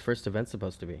guys' first event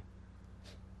supposed to be?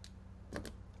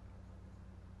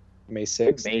 May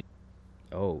 6th. May.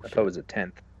 Oh, I shit. thought it was the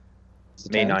 10th. Is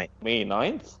it May 10th? 9th. May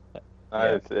 9th?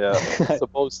 Yeah, it's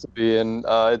supposed to be, and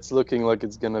it's looking like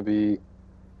it's gonna be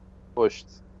pushed.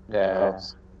 Yeah.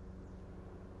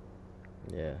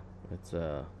 Yeah, it's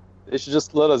They should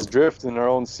just let us drift in our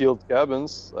own sealed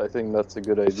cabins. I think that's a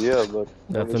good idea, but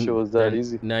I wish it was that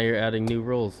easy. Now you're adding new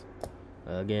rules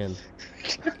again.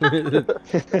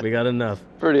 We got enough.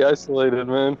 Pretty isolated,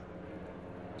 man.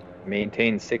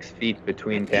 Maintain 6 feet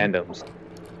between tandems.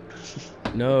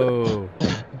 No,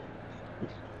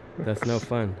 that's no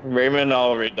fun. Raymond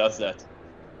already does that.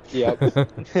 Yep.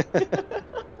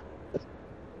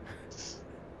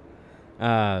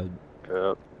 uh,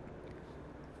 Yeah.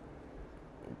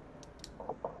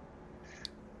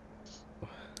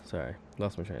 Sorry,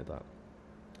 lost my train of thought.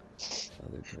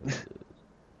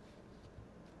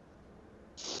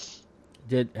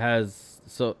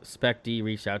 So Spec D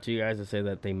reached out to you guys to say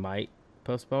that they might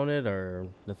postpone it or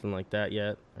nothing like that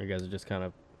yet? Or you guys are just kind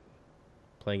of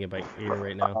playing it by ear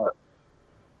right now?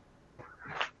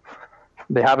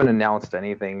 They haven't announced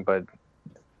anything, but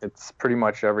it's pretty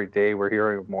much every day we're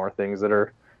hearing of more things that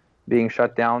are being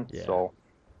shut down. Yeah. So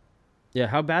Yeah,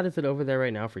 how bad is it over there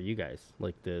right now for you guys?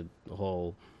 Like the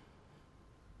whole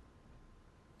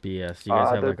BS. You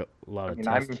guys have like a lot of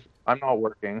tests. I'm not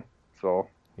working, so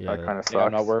Yeah, that kind of sucks. Yeah,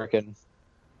 I'm not working.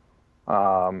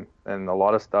 And a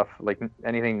lot of stuff, like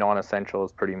anything non-essential,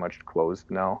 is pretty much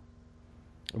closed now.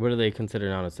 what do they consider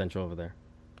non-essential over there?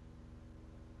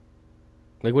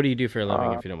 Like, what do you do for a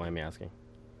living, if you don't mind me asking?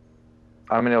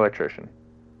 I'm an electrician.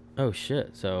 Oh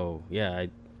shit! So yeah,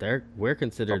 we're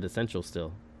considered essential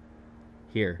still.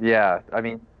 Here. Yeah,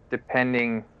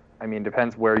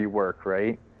 depends where you work,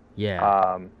 right?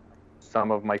 Yeah.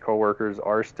 Some of my coworkers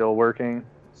are still working,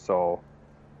 so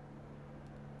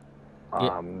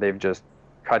they've just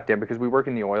cut down because we work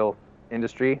in the oil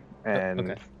industry, and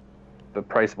okay. the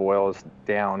price of oil is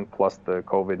down, plus the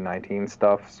COVID-19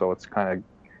 stuff, so it's kind of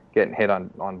getting hit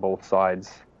on both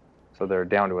sides. So they're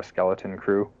down to a skeleton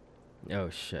crew. Oh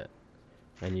shit!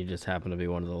 And you just happen to be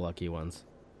one of the lucky ones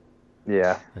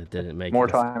Yeah, that didn't make more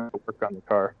it. time to work on the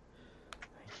car.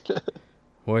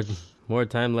 More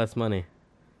time, less money.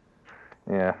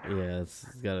 Yeah. Yeah, it's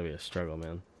got to be a struggle,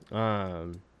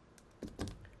 man.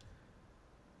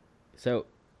 So,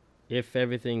 if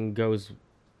everything goes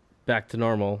back to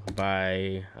normal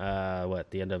by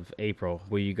the end of April,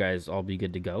 will you guys all be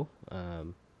good to go?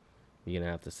 You're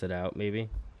gonna have to sit out, maybe.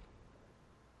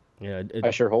 Yeah, I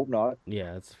sure hope not.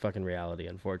 yeah, it's fucking reality,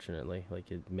 unfortunately.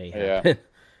 Like it may Yeah.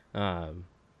 happen,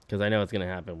 because I know it's gonna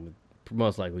happen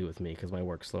most likely with me, because my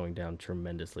work's slowing down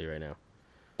tremendously right now.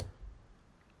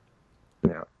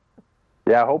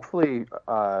 Yeah, hopefully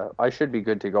I should be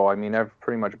good to go. I mean, I've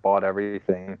pretty much bought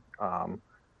everything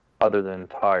other than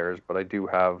tires, but I do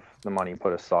have the money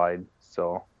put aside.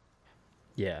 So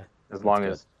Yeah, as long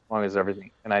as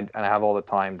everything, and I have all the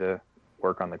time to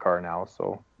work on the car now.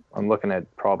 So I'm looking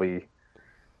at probably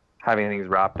having things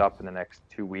wrapped up in the next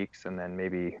 2 weeks, and then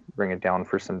maybe bring it down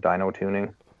for some dyno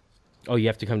tuning. Oh, you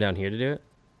have to come down here to do it?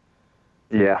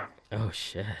 Yeah. Oh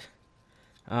shit.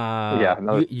 Yeah,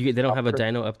 no, they don't have a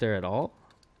dyno up there at all?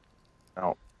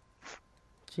 No.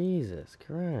 Jesus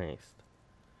Christ.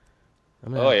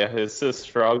 Oh yeah, it's a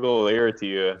struggle there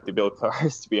to build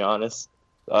cars. To be honest,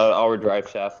 Our drive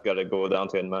shaft got to go down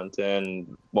to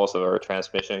Edmonton. Most of our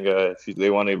transmission, if they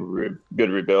want a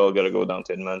good rebuild, got to go down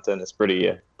to Edmonton. It's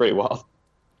pretty wild.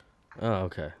 Oh,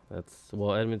 okay.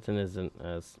 Well, Edmonton isn't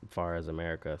as far as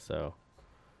America, so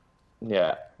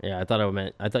Yeah. yeah. I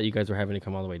thought you guys were having to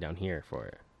come all the way down here for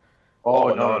it.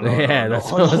 Oh, no. Yeah,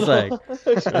 that's what I was like.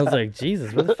 I was like,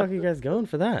 Jesus, where the fuck are you guys going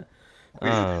for that?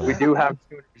 We do have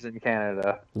tuners in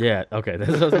Canada. Yeah, okay,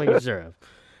 that's what I was making sure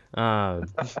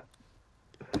of.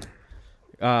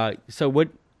 So what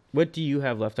do you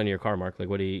have left on your car, Mark? Like,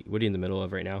 what are you in the middle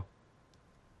of right now?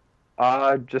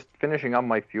 Just finishing up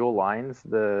my fuel lines.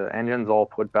 The engine's all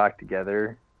put back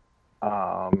together.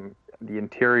 The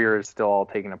interior is still all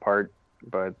taken apart,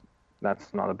 but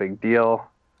that's not a big deal.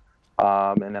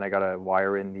 And then I got to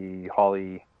wire in the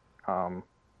Holley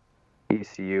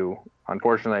ECU.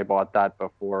 Unfortunately, I bought that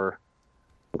before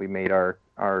we made our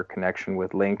connection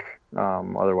with Link.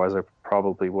 Otherwise, I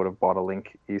probably would have bought a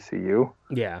Link ECU.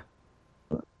 Yeah.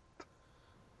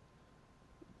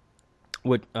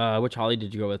 Which Holley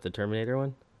did you go with? The Terminator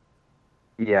one?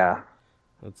 Yeah.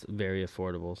 That's very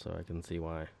affordable, so I can see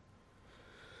why.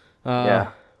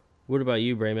 Yeah. What about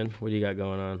you, Brayman? What do you got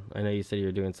going on? I know you said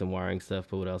you're doing some wiring stuff,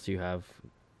 but what else do you have?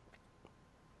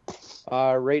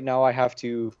 Right now, I have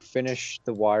to finish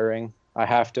the wiring. I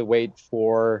have to wait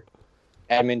for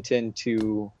Edmonton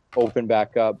to open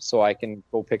back up so I can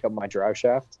go pick up my drive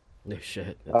shaft. No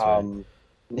shit. That's right.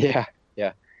 Yeah.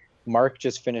 Mark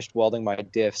just finished welding my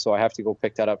diff, so I have to go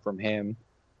pick that up from him.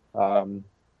 Then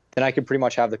I can pretty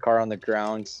much have the car on the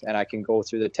ground, and I can go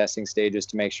through the testing stages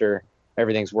to make sure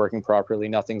everything's working properly,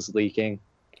 nothing's leaking.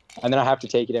 And then I have to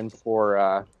take it in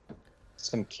for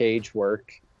some cage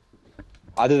work.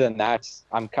 Other than that,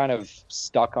 I'm kind of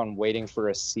stuck on waiting for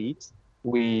a seat.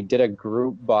 We did a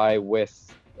group buy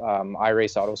with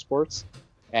iRace Autosports,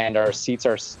 and our seats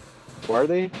are... Where are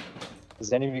they?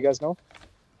 Does any of you guys know?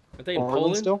 Are they in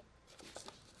Poland still?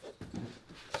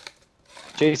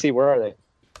 JC, where are they?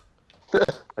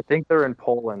 I think they're in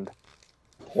Poland.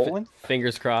 Poland?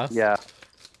 Fingers crossed. Yeah.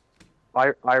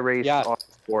 iRace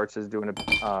Autosports is doing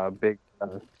a big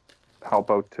help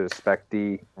out to Spec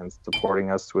D and supporting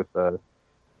us with a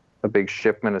big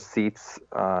shipment of seats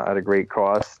at a great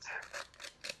cost.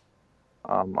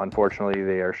 Unfortunately,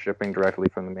 they are shipping directly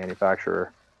from the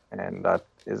manufacturer, and that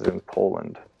is in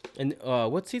Poland. And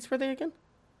what seats were they again?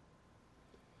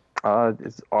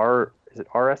 Is it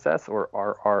RSS or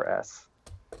RRS?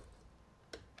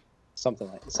 Something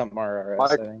RRS,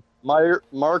 I think.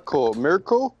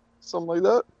 Mirko, something like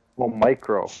that. Well,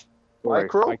 Micro.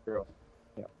 Micro.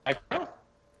 Yeah.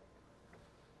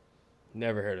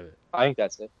 Never heard of it. I think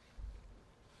that's it.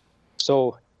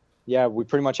 So, yeah, we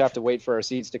pretty much have to wait for our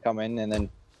seats to come in, and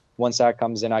then once that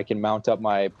comes in, I can mount up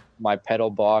my pedal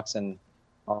box, and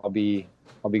I'll be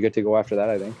good to go after that,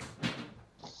 I think.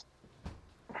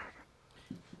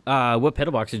 What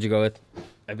pedal box did you go with?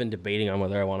 I've been debating on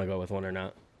whether I want to go with one or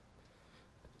not.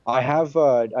 I have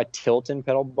a Tilton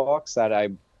pedal box that I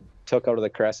took out of the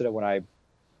Cressida when I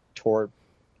tore it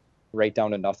right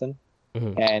down to nothing.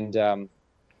 Mm-hmm. And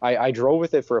I drove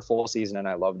with it for a full season, and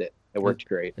I loved it. It worked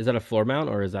great. Is that a floor mount,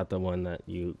 or is that the one that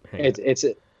you hang?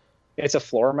 It's a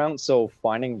floor mount, so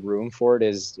finding room for it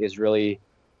is really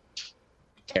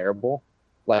terrible.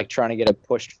 Like trying to get it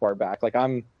pushed far back. Like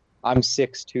I'm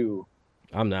 6'2".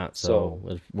 I'm not, so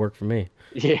it worked for me.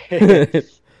 Yeah.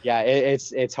 Yeah,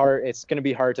 it's hard. It's going to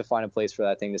be hard to find a place for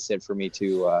that thing to sit for me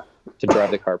to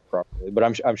drive the car properly. But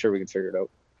I'm sure we can figure it out.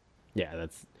 Yeah,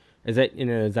 is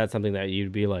that something that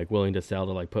you'd be like willing to sell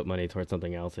to like put money towards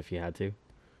something else if you had to?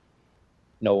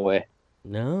 No way.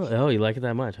 No, oh, you like it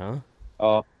that much, huh?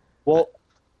 Well,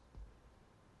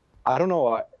 I don't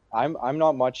know. I'm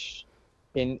not much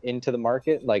into the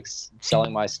market, like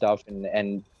selling my stuff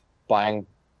and buying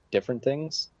different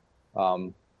things.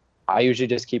 I usually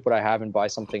just keep what I have and buy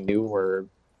something new,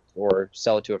 or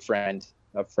sell it to a friend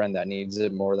that needs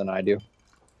it more than I do.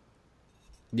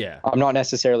 Yeah. I'm not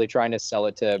necessarily trying to sell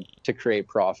it to create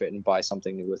profit and buy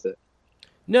something new with it.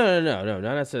 No, not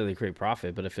necessarily create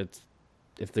profit, but if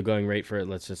the going rate for it,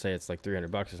 let's just say it's like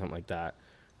 $300 or something like that,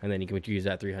 and then you could use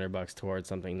that $300 towards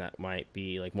something that might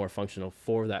be like more functional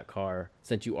for that car,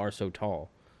 since you are so tall.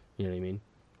 You know what I mean?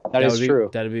 That is true.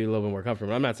 That'd be a little bit more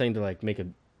comfortable. I'm not saying to like make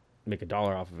a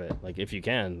dollar off of it. Like if you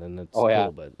can, then that's cool. Yeah.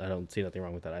 But I don't see nothing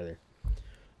wrong with that either.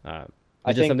 I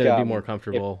just think something to be more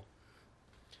comfortable.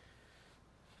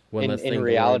 In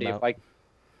reality,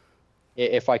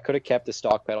 if I could have kept the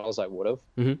stock pedals, I would have.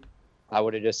 Mm-hmm. I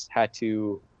would have just had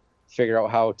to figure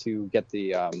out how to get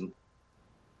the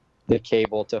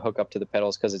cable to hook up to the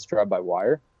pedals, because it's drive by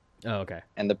wire. Oh, okay.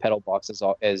 And the pedal box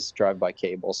is drive by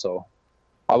cable, so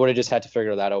I would have just had to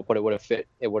figure that out, but it would have fit.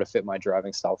 It would have fit my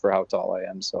driving style for how tall I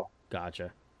am. So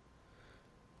Gotcha.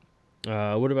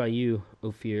 What about you,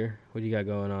 Ophir? What do you got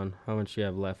going on? How much do you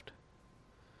have left?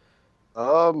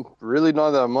 Really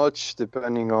not that much,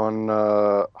 depending on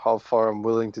how far I'm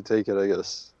willing to take it, I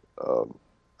guess.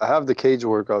 I have the cage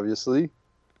work, obviously.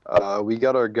 We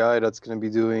got our guy that's going to be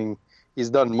doing. He's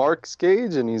done Mark's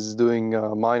cage, and he's doing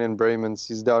mine and Brayman's.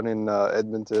 He's down in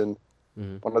Edmonton.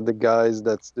 Mm-hmm. One of the guys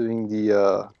that's doing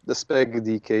the Spec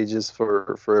D cages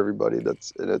for everybody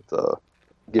that's in it,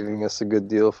 giving us a good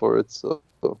deal for it. So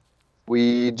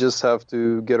we just have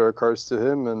to get our cars to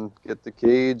him and get the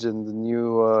cage and the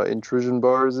new intrusion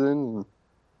bars in.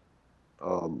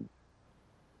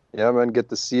 Yeah, man, get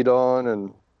the seat on.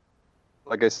 And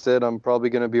like I said, I'm probably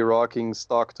going to be rocking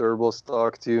stock turbo,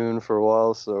 stock tune for a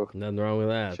while. So Nothing wrong with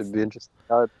that. should be interesting.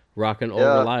 Rocking old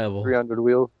Yeah, reliable. 300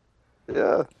 wheel.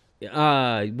 Yeah.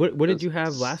 What did you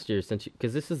have last year?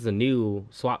 Because this is a new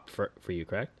swap for you,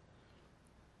 correct?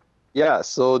 Yeah,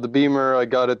 so the Beamer, I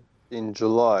got it in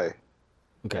July.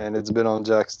 Okay. And it's been on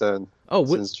jack stand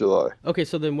since July. Okay,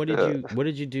 so then what did you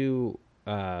do?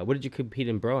 What did you compete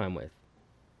in Pro-Am with?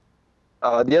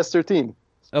 The S13.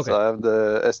 Okay. So I have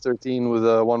the S13 with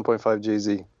a 1.5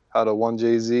 JZ. Had a 1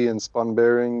 JZ and spun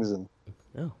bearings, and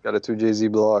got a 2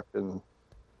 JZ block, and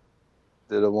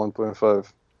did a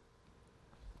 1.5.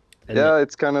 Yeah,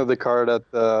 it's kind of the car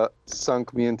that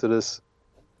sunk me into this.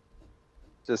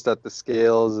 Just at the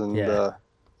scales and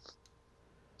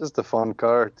just a fun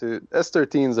car too.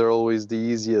 S13s are always the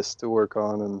easiest to work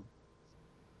on and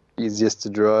easiest to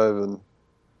drive, and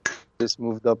just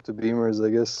moved up to Beamers,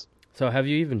 I guess. So have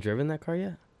you even driven that car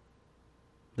yet?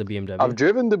 The BMW? I've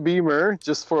driven the Beamer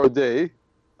just for a day.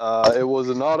 It was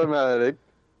an automatic.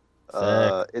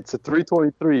 It's a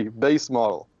 323 base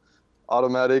model.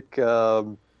 Automatic.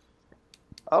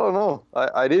 I don't know.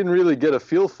 I didn't really get a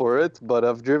feel for it, but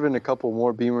I've driven a couple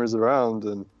more Beamers around,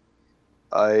 and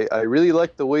I really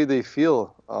like the way they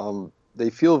feel. They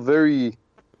feel very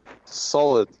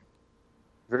solid,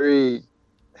 very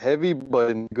heavy,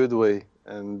 but in a good way,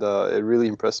 and it really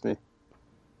impressed me.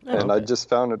 And I just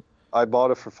found it. I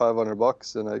bought it for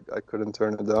 $500, and I couldn't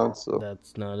turn it down. So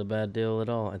that's not a bad deal at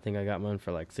all. I think I got mine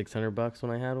for like $600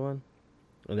 when I had one,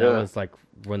 and that was like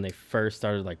when they first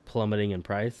started like plummeting in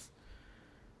price.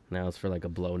 Now it's for like a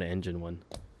blown engine one.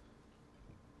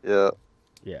 Yeah.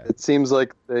 It seems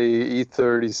like the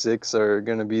E36 are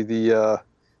gonna be the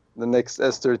next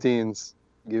S13s.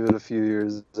 Give it a few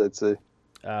years, I'd say.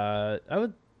 I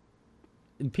would.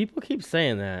 People keep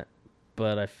saying that,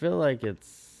 but I feel like I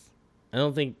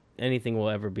don't think anything will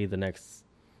ever be the next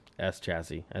S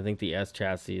chassis. I think the S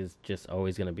chassis is just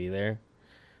always gonna be there.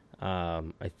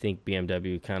 I think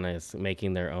BMW kind of is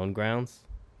making their own grounds.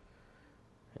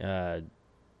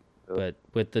 But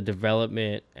with the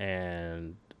development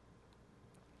and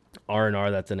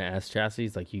R&R that's in an S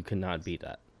chassis, like you cannot beat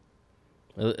that,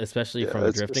 especially from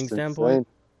a drifting standpoint.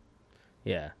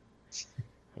 Yeah,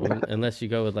 unless you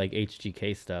go with like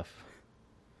HGK stuff.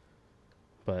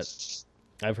 But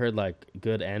I've heard like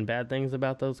good and bad things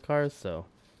about those cars, so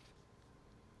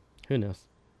who knows?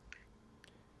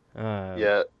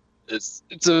 Yeah, it's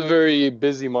a very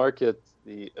busy market,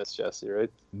 the S chassis,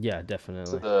 right? Yeah,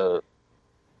 definitely.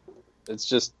 It's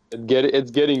just it's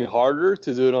getting harder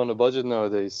to do it on a budget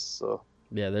nowadays. So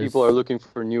yeah, people are looking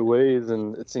for new ways,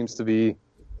 and it seems to be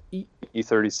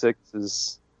E36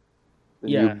 is the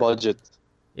new budget.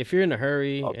 If you're in a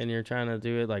hurry and you're trying to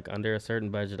do it like under a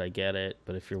certain budget, I get it.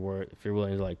 But if you're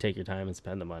willing to like take your time and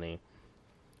spend the money,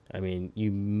 I mean,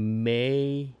 you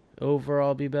may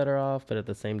overall be better off, but at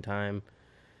the same time,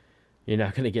 you're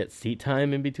not going to get seat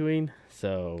time in between.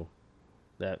 So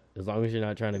that as long as you're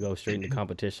not trying to go straight into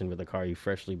competition with a car you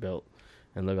freshly built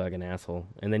and look like an asshole,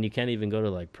 and then you can't even go to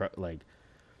like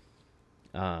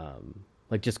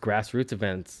just grassroots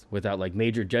events without like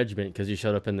major judgment because you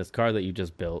showed up in this car that you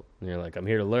just built and you're like, I'm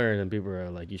here to learn, and people are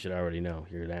like, you should already know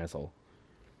you're an asshole.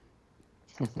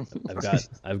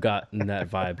 I've gotten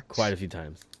that vibe quite a few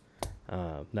times.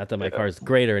 Not that my car is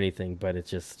great or anything, but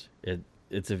it's just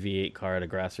it's a V8 car at a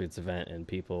grassroots event, and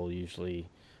people usually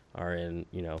are in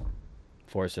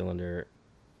 4-cylinder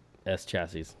S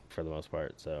chassis for the most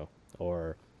part. So,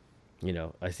 or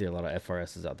I see a lot of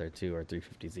FRSs out there too, or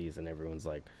 350Zs, and everyone's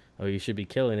like, oh, you should be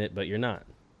killing it, but you're not.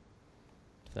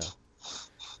 So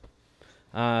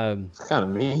it's kind of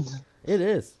mean. It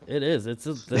is. There's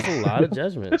a lot of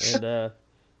judgment, and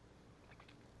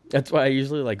that's why I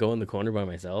usually like go in the corner by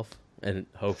myself, and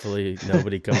hopefully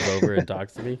nobody comes over and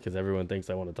talks to me because everyone thinks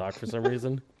I want to talk for some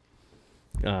reason.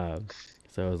 So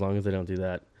as long as they don't do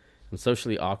that, I'm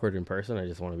socially awkward in person. I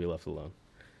just want to be left alone.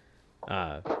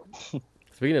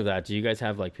 Speaking of that, do you guys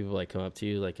have like people like come up to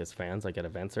you like as fans like at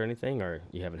events or anything, or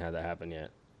you haven't had that happen yet?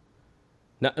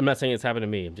 No, I'm not saying it's happened to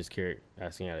me. I'm just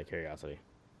asking out of curiosity.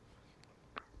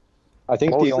 I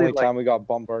think the Mostly, only like- time we got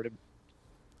bombarded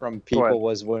from people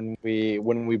was when we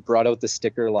brought out the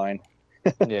sticker line.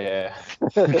 Yeah.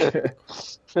 I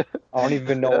don't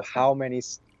even know how many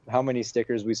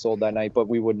stickers we sold that night, but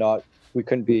we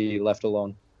couldn't be left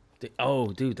alone.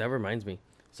 Oh, dude, that reminds me.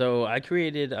 So I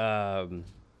created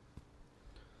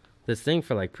this thing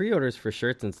for like pre-orders for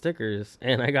shirts and stickers,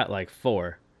 and I got like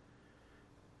 4.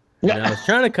 And I was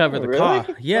trying to cover the Really? cost.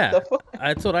 Yeah, What the fuck?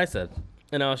 that's what I said.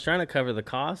 And I was trying to cover the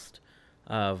cost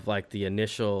of like the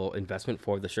initial investment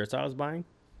for the shirts I was buying,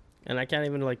 and I can't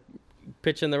even like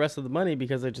pitch in the rest of the money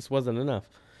because it just wasn't enough.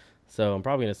 So I'm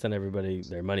probably gonna send everybody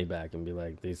their money back and be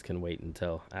like, these can wait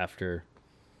until after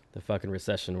the fucking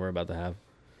recession we're about to have.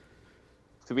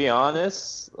 To be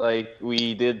honest, like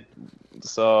we did,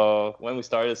 so when we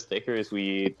started stickers,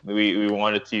 we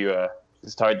wanted to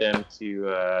start them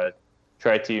to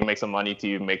try to make some money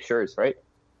to make shirts, right?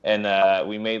 And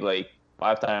we made like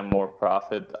 5 times more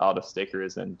profit out of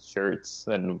stickers and shirts,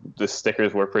 and the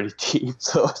stickers were pretty cheap.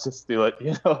 So just to like,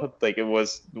 like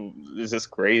it's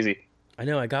just crazy. I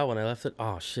know, I got one. I left it.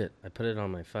 Oh shit! I put it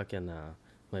on my fucking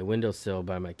my windowsill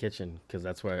by my kitchen because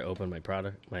that's where I open my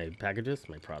packages.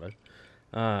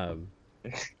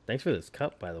 Thanks for this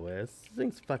cup, by the way. This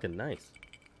thing's fucking nice.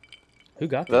 Who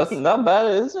got this? That's not bad,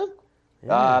 is it?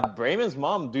 Yeah. Brayman's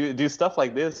mom do stuff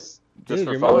like this just Dude,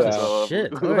 for your fun. mom's So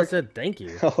shit. Oh, I said thank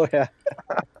you. Oh yeah,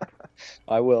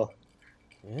 I will.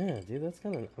 Yeah, dude, that's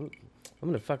kind of. I'm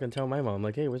gonna fucking tell my mom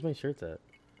like, hey, where's my shirts at?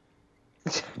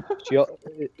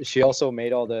 She also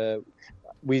made all the.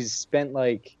 We spent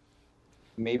like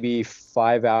maybe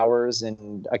 5 hours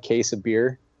and a case of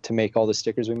beer to make all the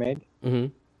stickers we made, Mm-hmm.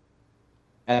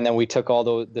 and then we took all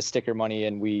the sticker money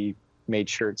and we made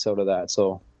shirts out of that.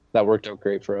 So that worked out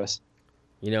great for us.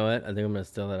 You know what? I think I'm gonna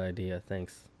steal that idea.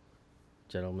 Thanks,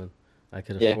 gentlemen. I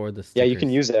could Yeah. afford the Yeah, stickers. you can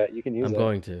use that. You can use I'm that.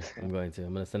 going to. I'm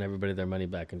gonna send everybody their money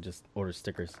back and just order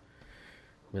stickers.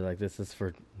 Be like, this is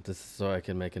so I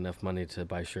can make enough money to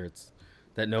buy shirts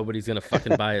that nobody's gonna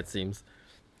fucking buy. It seems.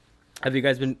 Have you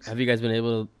guys been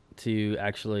able to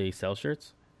actually sell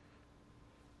shirts?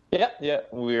 Yeah,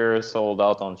 we're sold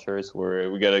out on shirts.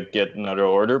 We gotta get another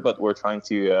order, but we're trying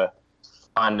to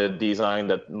find a design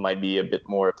that might be a bit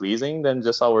more pleasing than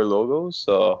just our logos.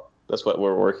 So that's what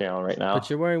we're working on right now. But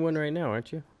you're wearing one right now,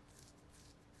 aren't you?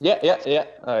 Yeah.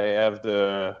 I have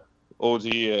the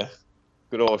OG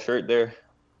good old shirt there.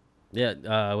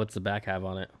 Yeah. What's the back have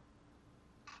on it?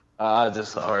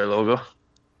 Just our logo.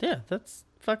 Yeah, that's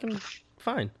fucking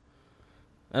fine.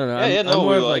 I don't know. Yeah, I'm no,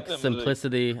 more we of like like them.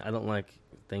 simplicity. I don't like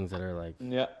things that are like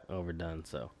Yeah. overdone.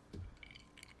 So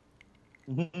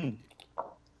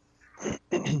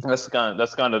That's kind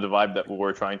of the vibe that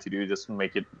we're trying to do. Just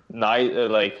make it nice,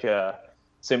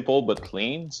 simple but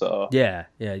clean. So yeah,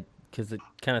 because it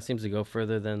kind of seems to go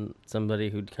further than somebody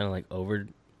who kind of like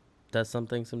does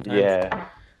something sometimes. yeah.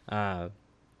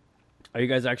 Are you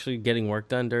guys actually getting work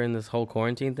done during this whole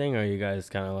quarantine thing, or are you guys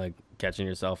kind of like catching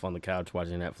yourself on the couch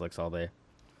watching Netflix all day?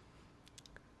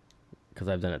 Because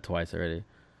I've done it twice already.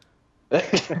 I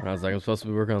was like, I'm supposed to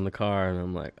be working on the car, and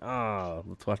I'm like, oh,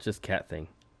 let's watch this cat thing.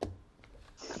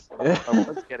 I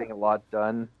was getting a lot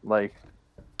done. Like,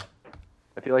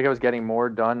 I feel like I was getting more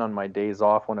done on my days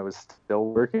off when I was still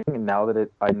working. And now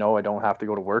that I know I don't have to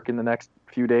go to work in the next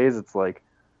few days, it's like,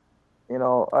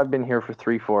 I've been here for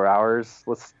 3-4 hours.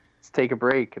 Let's take a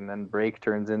break. And then break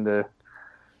turns into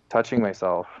touching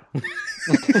myself.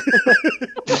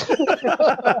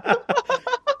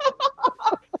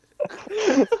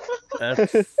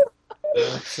 That's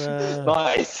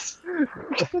Nice.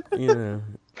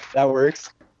 That works.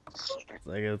 It's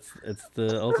like it's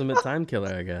the ultimate time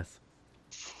killer, I guess.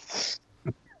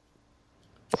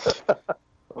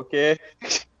 Okay.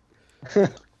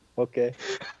 Okay.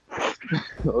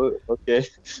 Okay.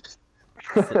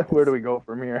 Where do we go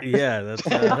from here? Yeah, that's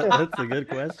a good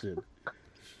question.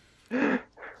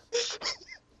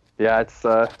 Yeah, it's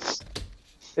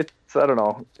I don't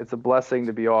know. It's a blessing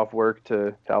to be off work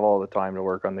to have all the time to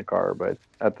work on the car, but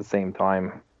at the same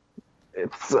time,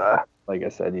 it's like I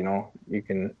said, you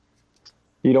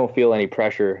don't feel any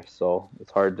pressure, so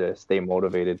it's hard to stay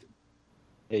motivated.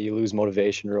 Yeah, you lose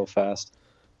motivation real fast.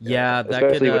 Yeah, that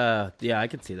could. Especially Yeah, I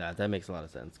could see that. That makes a lot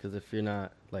of sense. Because if you're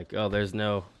not like, oh, there's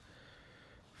no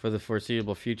for the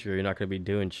foreseeable future, you're not going to be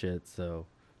doing shit. So,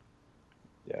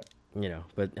 Yeah.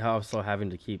 But also having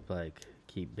to keep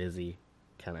busy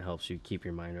kind of helps you keep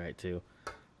your mind right too.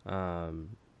 Got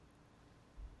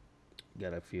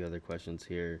a few other questions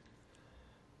here.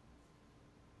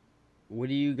 What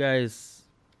do you guys?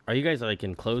 Are you guys like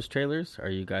enclosed trailers? Are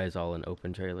you guys all in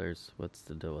open trailers? What's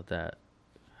the deal with that?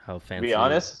 How To fancy? be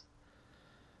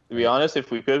honest,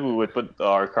 if we could, we would put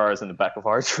our cars in the back of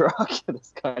our truck.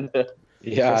 It's kind of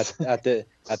Yeah, at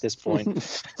this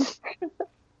point.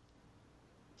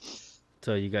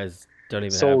 So you guys don't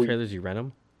even So- have trailers? You rent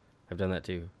them? I've done that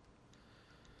too.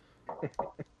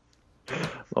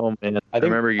 Oh man, I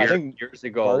think- remember I think years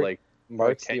ago, Mark- like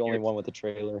Mark's 10 the only years. one with a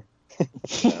trailer.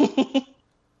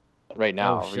 right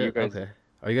now. oh you shit! guys, Okay.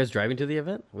 Are you guys driving to the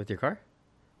event with your car?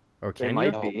 Or they can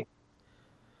might you? be.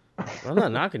 Well, I'm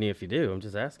not knocking you if you do. I'm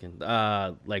just asking.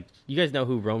 Like you guys know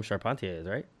who Rome Charpentier is,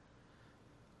 right?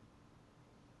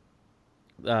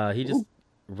 He just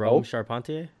Rome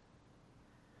Charpentier.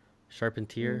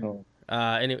 Charpentier.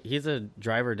 No. He's a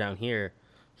driver down here.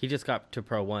 He just got to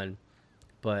Pro 1,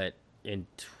 but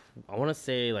I want to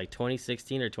say like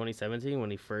 2016 or 2017 when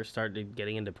he first started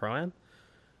getting into Pro-Am,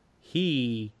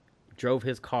 he drove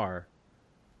his car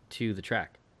to the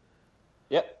track.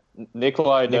 Yep.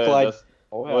 Nikolai,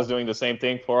 Oh, yeah. was doing the same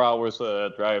thing. 4 hours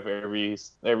drive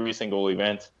every single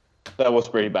event. That was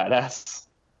pretty badass.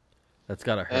 That's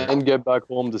gotta hurt. And get back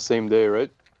home the same day, right?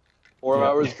 4 Yeah.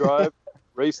 hours drive,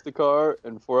 race the car,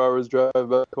 and 4 hours drive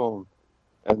back home.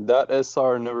 And that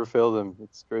SR never failed him.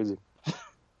 It's crazy.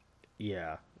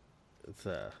 Yeah,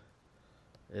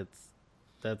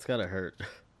 that's gotta hurt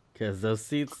because those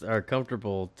seats are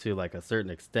comfortable to like a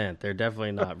certain extent. They're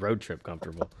definitely not road trip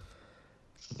comfortable.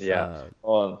 Yeah.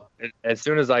 Well, As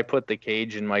soon as I put the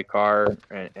cage in my car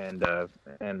and a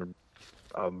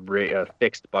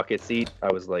fixed bucket seat,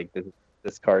 I was like,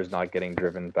 this car is not getting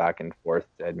driven back and forth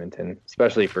to Edmonton,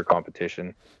 especially for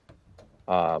competition.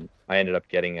 I ended up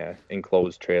getting a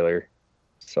enclosed trailer,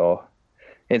 so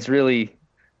it's really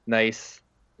nice.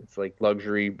 It's like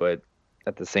luxury, but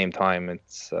at the same time,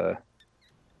 it's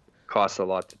costs a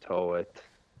lot to tow it.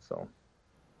 So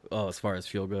Oh, as far as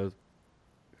fuel goes.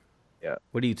 Yeah.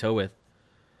 What do you tow with?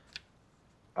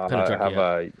 I Kind of truck have you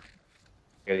have? I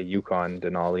got a Yukon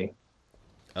Denali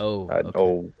Oh,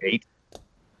 okay. 08.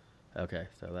 Okay,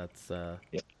 so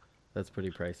Yeah. that's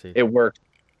pretty pricey. It works,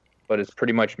 but it's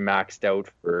pretty much maxed out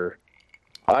for.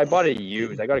 I bought it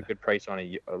used. I got a good price on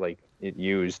it, like it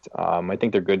used. I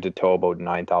think they're good to tow about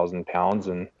 9,000 pounds,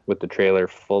 and with the trailer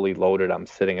fully loaded, I'm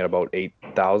sitting at about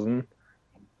 8,000.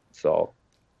 So,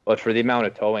 but for the amount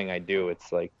of towing I do,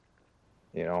 it's like,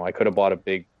 I could have bought a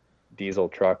big diesel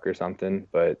truck or something,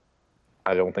 but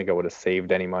I don't think I would have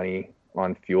saved any money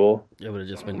on fuel. It would have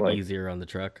just been like- easier on the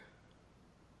truck.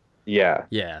 Yeah,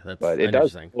 Yeah, that's. but I it know what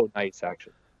does you're saying. feel nice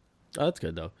actually. Oh, that's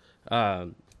good though.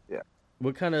 Yeah.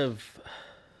 What kind of,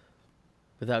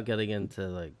 without getting into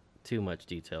like too much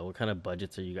detail, what kind of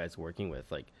budgets are you guys working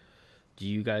with? Like, do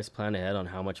you guys plan ahead on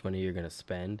how much money you're gonna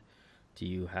spend? Do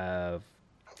you have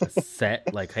a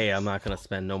set like, hey, I'm not gonna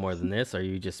spend no more than this? Or are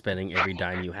you just spending every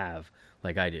dime you have,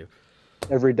 like I do,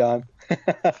 Every dime.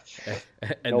 and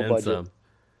No then budget. some?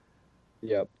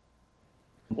 Yep.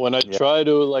 When I try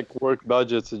to work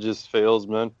budgets, it just fails,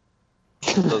 man.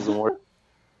 It doesn't work.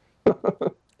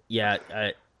 Yeah,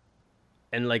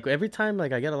 and like every time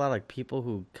like I get a lot of like people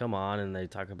who come on and they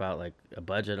talk about like a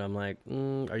budget, I'm like,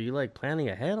 are you like planning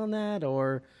ahead on that, or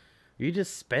are you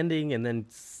just spending and then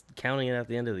counting it at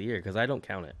the end of the year? Because I don't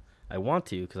count it. I want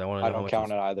to because I want to know I how don't much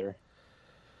count it either.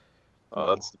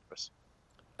 Oh, that's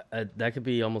depressing. that could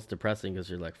be almost depressing because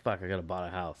you're like, fuck, I gotta buy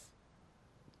a house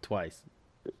twice.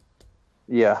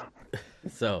 Yeah,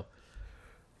 So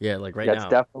yeah, like right that's now,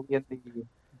 definitely in the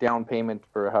down payment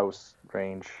for a house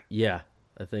range. yeah,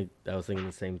 I was thinking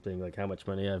the same thing. Like how much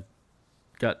money I've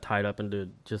got tied up into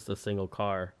just a single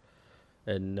car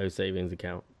and no savings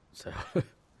account. So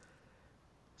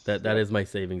that is my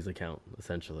savings account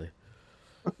essentially.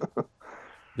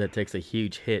 That takes a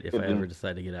huge hit if I ever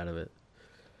decide to get out of it.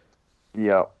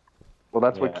 Yeah. Well,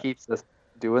 that's Yeah. what keeps us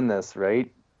doing this, right?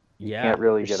 Yeah, Can't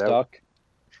really You're get out.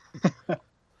 stuck.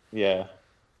 yeah.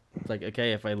 it's like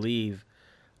okay, if I leave,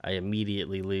 I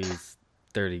immediately lose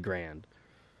 30 grand.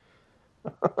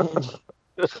 But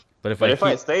But if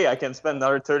I keep- stay, I can spend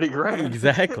another 30 grand.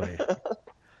 exactly,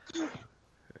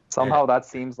 Somehow that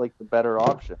seems like the better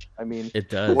option. I mean, it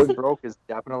does. going broke is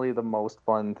definitely the most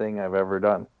fun thing I've ever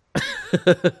done.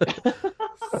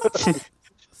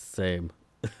 Same.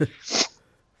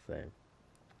 Same.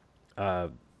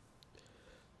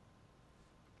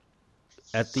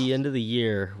 At the end of the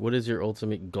year, what is your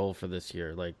ultimate goal for this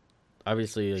year? Like,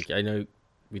 obviously, like I know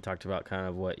we talked about kind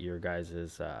of what your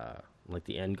guys' like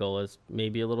the end goal is,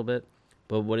 maybe a little bit.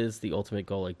 But what is the ultimate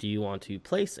goal? Like, do you want to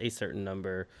place a certain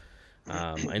number?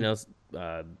 I know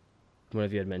one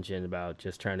of you had mentioned about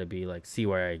just trying to be like see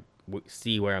where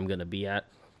I'm gonna be at.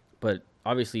 but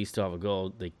obviously you still have a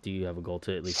goal. Like, do you have a goal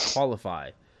to at least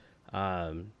qualify?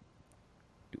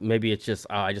 Maybe it's just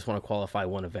I just want to qualify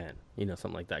one event,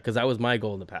 something like that. Because that was my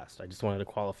goal in the past. I just wanted to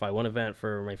qualify one event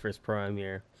for my first pro-am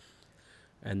year,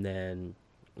 and then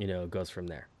it goes from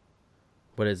there.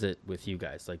 What is it with you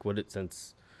guys? Like,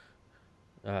 since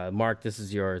Mark, this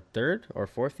is your third or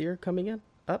fourth year coming in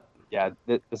up? Yeah,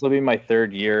 this will be my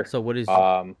third year. So what is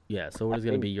So what is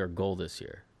going to be your goal this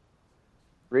year?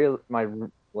 I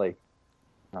don't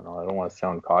know, I don't want to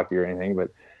sound cocky or anything,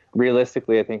 but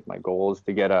realistically, I think my goal is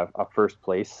to get a first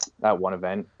place at one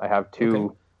event. I have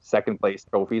two second place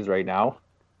trophies right now,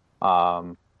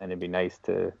 and it'd be nice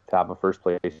to have a first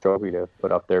place trophy to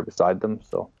put up there beside them.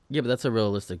 So yeah, but that's a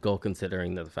realistic goal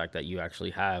considering the fact that you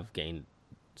actually have gained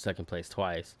second place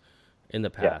twice in the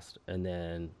past. Yeah. And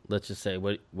then let's just say,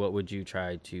 what would you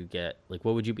try to get? Like,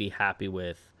 what would you be happy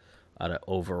with at an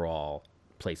overall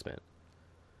placement?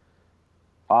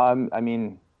 I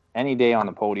mean, any day on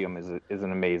the podium is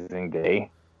an amazing day.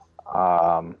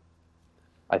 I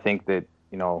think that,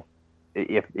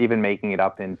 if even making it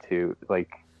up into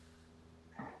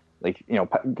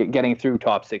getting through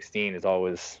top 16 is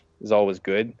always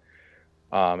good.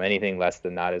 Anything less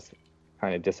than that is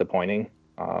kind of disappointing.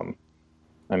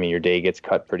 I mean, your day gets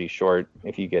cut pretty short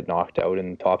if you get knocked out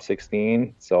in top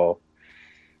 16. So,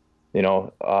 any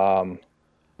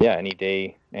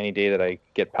day that I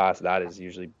get past that is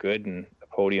usually good, and the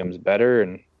podium's better.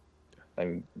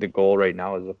 And the goal right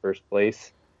now is the first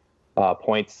place.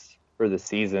 Points for the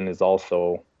season is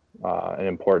also an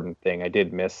important thing. I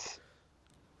did miss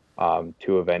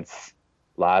 2 events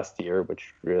last year,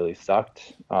 which really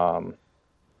sucked. I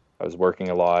was working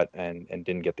a lot and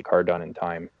didn't get the car done in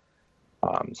time.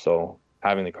 So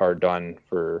having the car done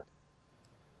for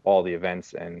all the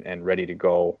events and ready to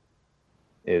go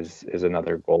is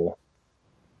another goal.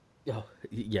 Oh,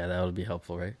 yeah, that would be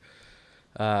helpful, right?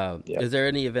 Is there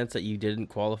any events that you didn't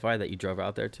qualify that you drove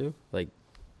out there to? Like,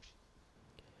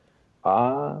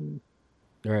 or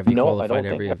have you qualified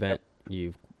every event?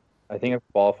 I think I've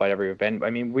qualified every event. I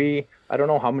mean, I don't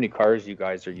know how many cars you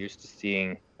guys are used to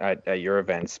seeing at your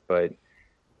events, but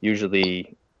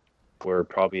usually we're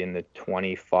probably in the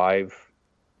 25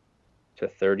 to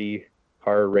 30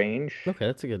 car range. Okay,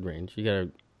 that's a good range.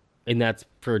 And that's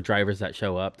for drivers that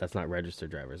show up. That's not registered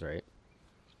drivers, right?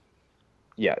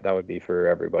 Yeah, that would be for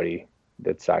everybody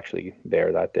that's actually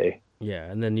there that day. Yeah,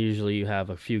 and then usually you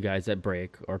have a few guys that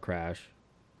break or crash,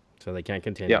 so they can't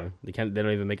continue. Yeah. They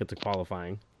don't even make it to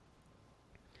qualifying,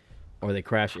 or they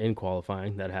crash in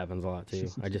qualifying. That happens a lot too.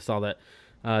 I just saw that.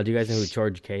 Do you guys know who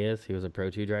George K is? He was a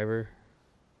Pro 2 driver.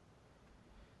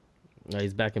 No,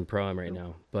 he's back in Pro-Am right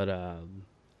now, but I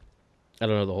don't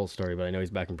know the whole story, but I know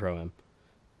he's back in Pro-Am.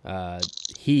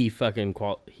 He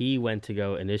went to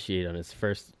go initiate on his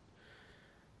first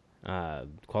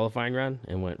qualifying run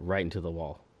and went right into the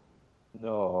wall.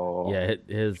 No. Yeah,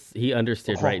 he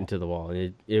understeered right into the wall.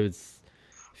 And it was,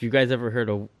 if you guys ever heard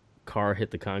a car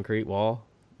hit the concrete wall,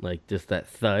 like just that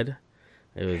thud,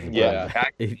 it was it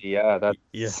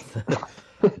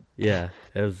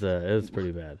was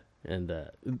pretty bad. And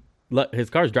his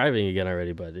car's driving again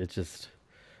already, but it's just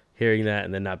hearing that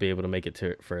and then not be able to make it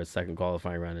for a second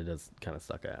qualifying run, it does kind of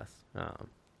suck ass.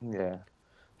 Yeah.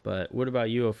 But what about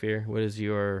you, Ophir? What is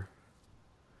your?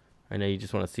 I know you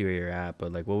just want to see where you're at,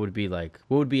 but what would be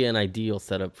an ideal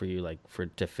setup for you,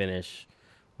 to finish,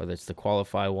 whether it's to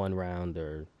qualify one round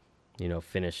or,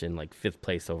 finish in 5th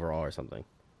place overall or something?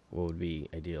 What would be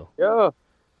ideal? Yeah,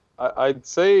 I'd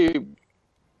say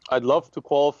I'd love to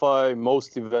qualify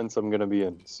most events I'm gonna be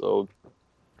in. So.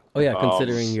 Oh yeah,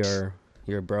 considering your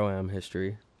Pro-Am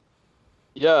history.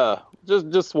 Yeah,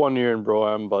 just 1 year in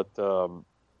Pro-Am, but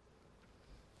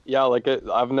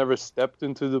I've never stepped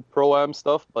into the Pro-Am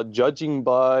stuff, but judging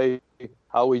by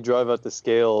how we drive at the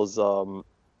scales, I don't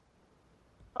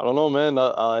know, man.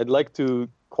 I'd like to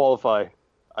qualify.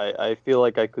 I feel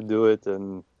like I could do it,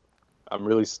 and I'm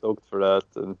really stoked for that.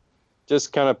 And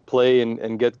just kind of play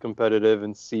and get competitive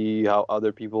and see how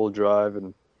other people drive.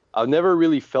 And I've never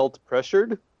really felt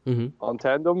pressured on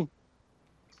tandem,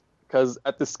 because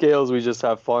at the scales we just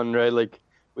have fun, right?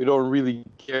 We don't really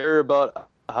care about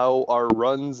how our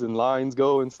runs and lines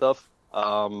go and stuff.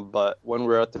 But when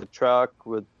we're at the track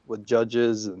with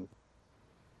judges, and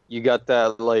you got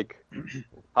that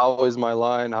how is my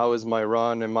line? How is my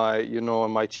run? Am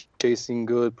I chasing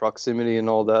good proximity and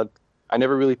all that? I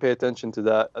never really pay attention to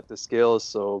that at the scales,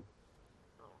 so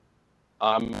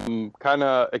I'm kind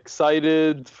of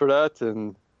excited for that.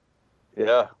 And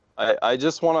yeah, I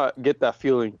just want to get that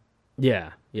feeling. Yeah.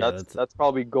 That's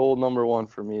probably goal number 1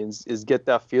 for me is get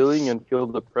that feeling and feel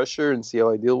the pressure and see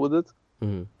how I deal with it.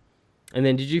 Mm-hmm. And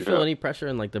then, did you feel Yeah. any pressure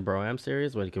in like the Pro-Am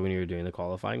series, like when you were doing the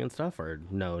qualifying and stuff, or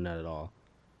no, not at all?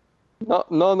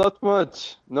 No, not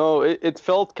much. No, it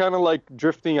felt kind of like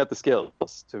drifting at the scales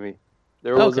to me.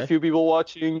 There was a Okay. few people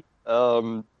watching,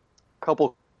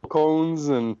 couple cones,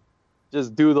 and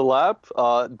just do the lap.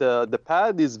 The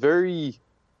pad is very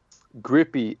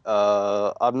grippy.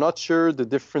 I'm not sure the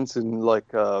difference in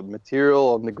like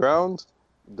material on the ground,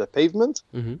 the pavement,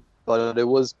 Mm-hmm. but it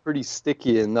was pretty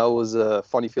sticky, and that was a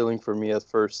funny feeling for me at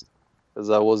first, because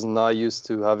I was not used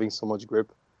to having so much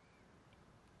grip.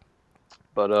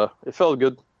 But it felt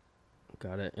good.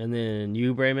 Got it. And then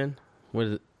you, Brayman,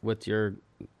 what's your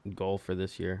goal for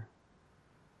this year?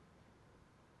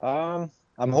 I'm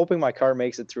hoping my car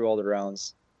makes it through all the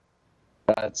rounds.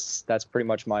 That's pretty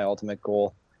much my ultimate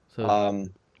goal. So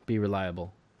be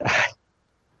reliable.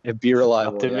 It'd be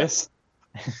reliable. Yeah. Optimist.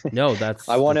 No, that's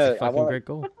I wanna- that's a I fucking wanna- great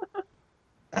goal.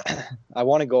 I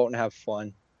want to go out and have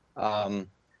fun.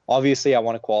 Obviously, I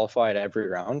want to qualify at every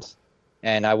round,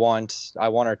 and I want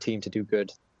our team to do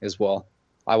good as well.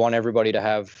 I want everybody to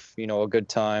have a good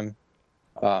time.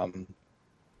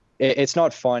 It's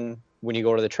not fun when you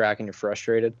go to the track and you're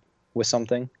frustrated with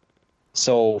something.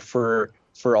 So for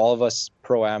all of us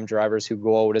Pro-Am drivers who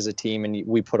go out as a team and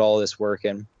we put all this work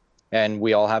in, and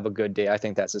we all have a good day, I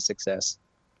think that's a success.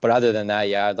 But other than that,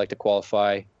 yeah, I'd like to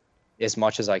qualify as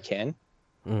much as I can.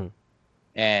 Mm.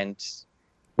 And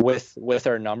with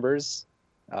our numbers,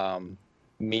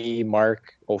 me,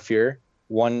 Mark, Ophir,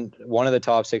 one of the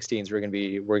top 16s,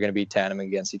 we're gonna be tandem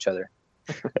against each other.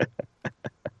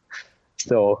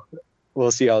 So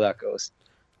we'll see how that goes.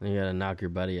 You gotta knock your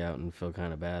buddy out and feel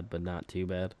kind of bad, but not too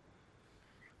bad.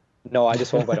 No, I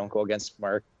just hope I don't go against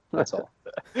Mark. That's all.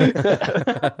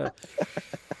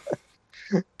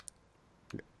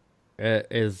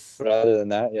 Is But other than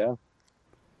that, yeah.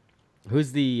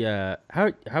 who's the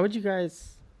how would you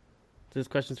guys? This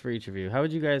question's for each of you. How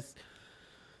would you guys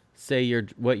say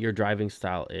what your driving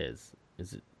style is?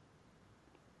 Is it?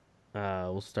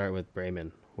 We'll start with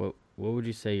Brayman. What would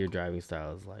you say your driving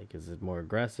style is like? Is it more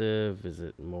aggressive? Is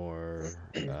it more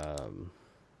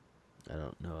I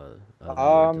don't know a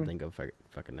word to think of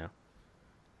fucking now.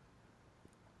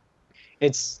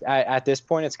 It's at this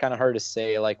point, it's kind of hard to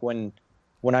say. Like when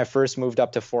I first moved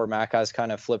up to Fort Mac, I was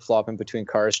kind of flip-flopping between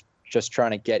cars, just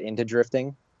trying to get into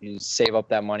drifting, you save up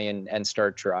that money and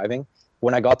start driving.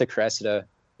 When I got the Cressida,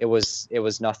 it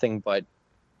was nothing but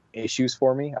issues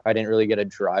for me. I didn't really get to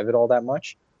drive it all that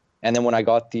much. And then when I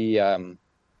got the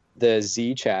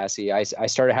Z chassis, I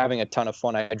started having a ton of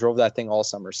fun. I drove that thing all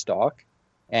summer stock,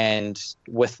 and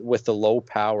with the low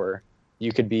power,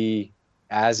 you could be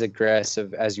as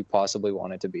aggressive as you possibly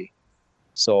wanted to be.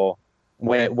 So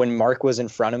when Mark was in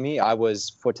front of me, I was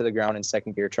foot to the ground in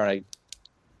second gear trying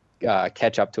to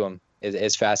catch up to him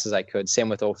as fast as I could. Same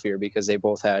with Ophir, because they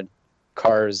both had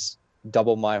cars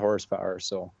double my horsepower,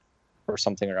 so or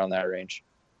something around that range.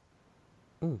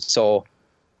 So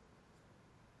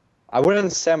I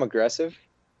wouldn't say I'm aggressive.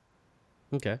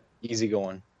 Okay, Easy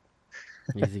going.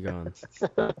 easy going.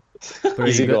 But are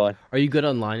Easy you good, going. are you good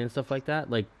online and stuff like that?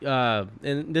 Like,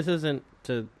 and this isn't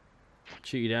to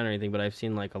shoot you down or anything, but I've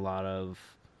seen like a lot of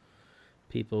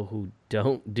people who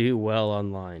don't do well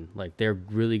online. Like they're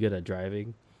really good at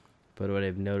driving, but what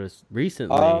I've noticed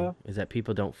recently is that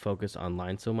people don't focus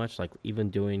online so much. Like even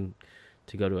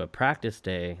to go to a practice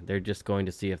day, they're just going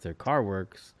to see if their car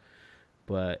works.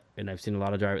 And I've seen a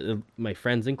lot of drivers, my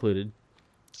friends included,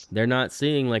 they're not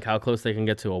seeing like how close they can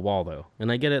get to a wall though.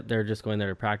 And I get it, they're just going there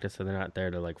to practice, so they're not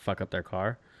there to like fuck up their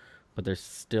car, but they're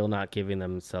still not giving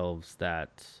themselves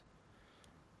that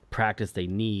practice they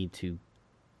need to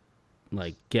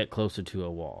like get closer to a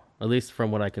wall. At least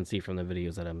from what I can see from the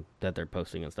videos that they're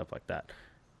posting and stuff like that.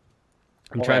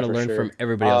 I'm trying to for learn sure. from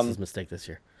everybody else's mistake this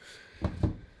year.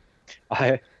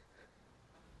 I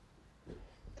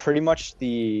pretty much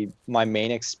my main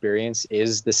experience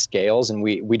is the scales, and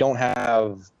we don't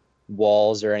have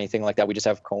walls or anything like that. We just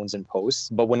have cones and posts.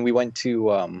 But when we went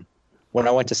to when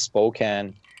I went to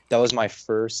Spokane, that was my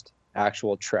first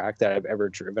actual track that I've ever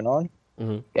driven on.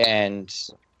 Mm-hmm. And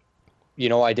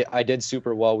I did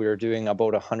super well. We were doing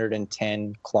about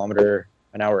 110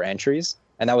 km/h entries,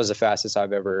 and that was the fastest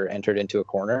I've ever entered into a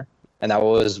corner. And that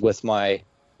was with my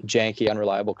janky,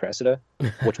 unreliable Cressida,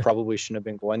 which probably shouldn't have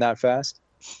been going that fast.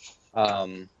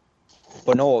 But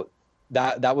no,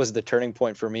 that was the turning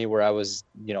point for me, where I was,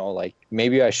 like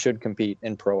maybe I should compete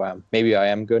in Pro-Am. Maybe I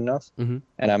am good enough, Mm-hmm.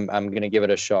 and I'm gonna give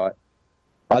it a shot.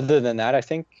 Other than that, I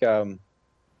think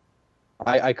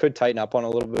I could tighten up on a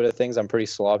little bit of things. I'm pretty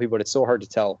sloppy, but it's so hard to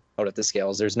tell out at the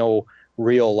scales. There's no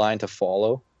real line to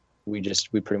follow. We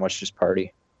pretty much just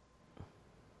party.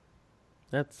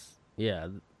 That's Yeah,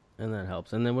 and that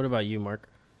helps. And then what about you, Mark?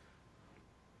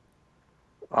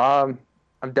 I'm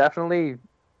definitely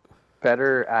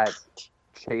better at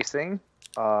chasing.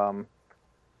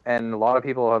 And a lot of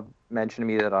people have mentioned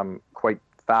to me that I'm quite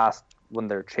fast when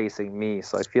they're chasing me.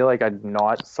 So I feel like I'm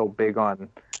not so big on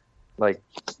like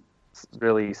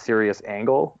really serious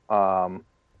angle.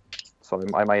 So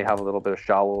I might have a little bit of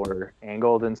shallower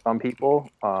angle than some people.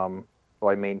 So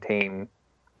I maintain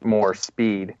more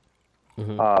speed.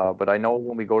 But I know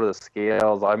when we go to the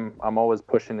scales, I'm always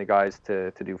pushing the guys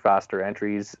to do faster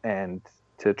entries and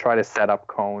to try to set up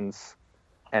cones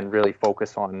and really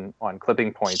focus on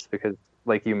clipping points, because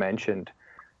like you mentioned,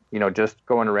 just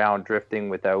going around drifting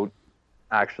without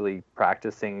actually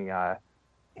practicing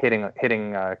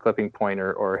hitting a clipping point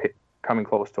or coming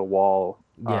close to a wall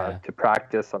to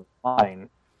practice a line,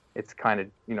 it's kind of,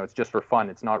 it's just for fun.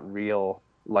 It's not real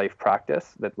life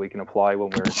practice that we can apply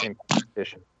when we're in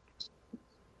competition.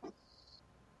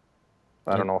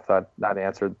 I don't know if that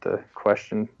answered the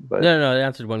question, but No, it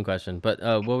answered one question. But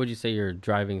what would you say your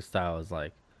driving style is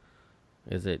like?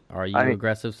 Are you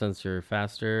aggressive since you're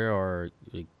faster, or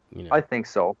I think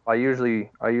so. I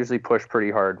usually push pretty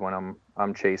hard when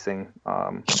I'm chasing.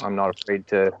 I'm not afraid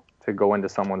to go into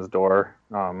someone's door.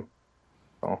 So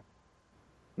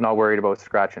not worried about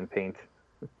scratch and paint.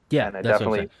 Yeah, and I that's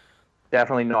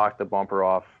definitely knocked the bumper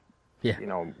off. Yeah.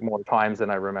 More times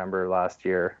than I remember last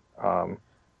year.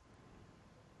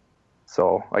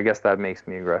 So I guess that makes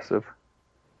me aggressive.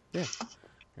 Yeah.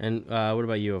 And what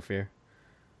about you, Ophir?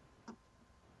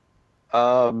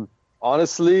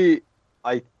 Honestly,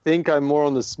 I think I'm more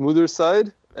on the smoother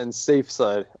side and safe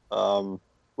side,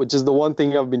 which is the one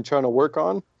thing I've been trying to work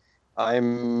on.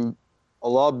 I'm a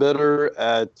lot better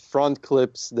at front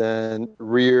clips than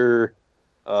rear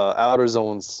outer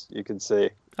zones, you could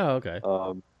say. Oh, okay.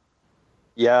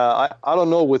 Yeah, I don't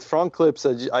know. With front clips,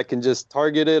 I can just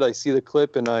target it. I see the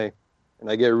clip and I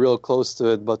get real close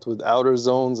to it. But with outer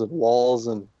zones and walls,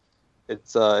 and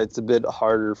it's a bit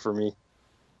harder for me.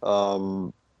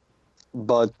 Yeah,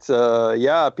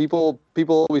 people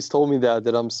always told me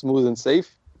that I'm smooth and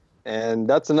safe, and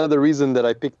that's another reason that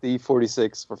I picked the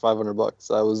E46 for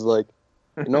 $500. I was like,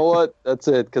 you know what, that's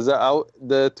it, because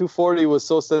the 240 was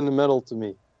so sentimental to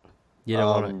me. You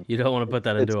don't want to put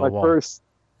that into it's a my wall. First,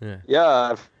 yeah,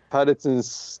 I've had it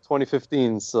since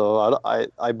 2015. So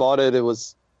I bought it. It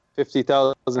was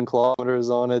 50,000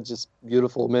 kilometers on it, just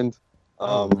beautiful mint.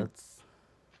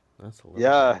 That's a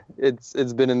little bit.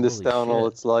 It's been in this Holy town all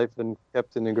shit. its life and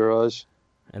kept in the garage.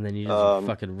 And then you just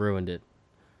fucking ruined it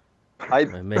by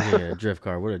making it a drift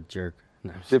car. What a jerk.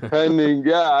 No, Depending,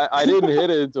 yeah, I didn't hit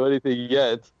it into anything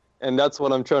yet, and that's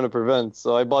what I'm trying to prevent.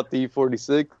 So I bought the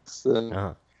E46,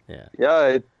 and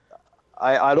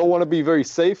I don't want to be very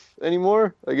safe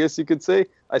anymore, I guess you could say.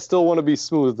 I still want to be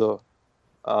smooth though.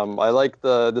 I like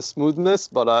the smoothness,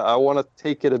 but I want to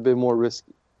take it a bit more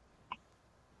risky.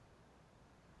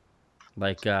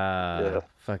 Like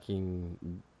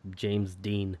fucking James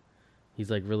Dean.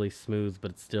 He's like really smooth, but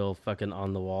it's still fucking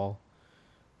on the wall.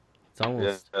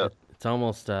 It's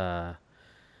almost like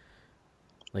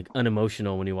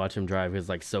unemotional when you watch him drive. He's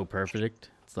like so perfect.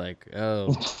 It's like,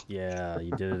 oh yeah,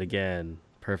 you did it again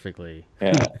perfectly.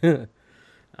 Yeah.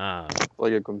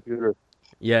 Like a computer.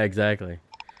 Yeah, exactly.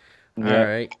 Yeah. All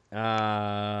right.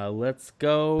 Let's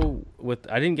go with.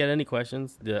 I didn't get any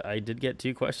questions. I did get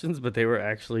 2 questions, but they were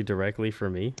actually directly for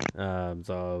me.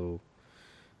 So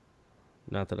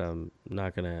not that I'm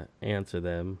not gonna answer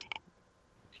them,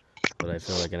 but I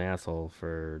feel like an asshole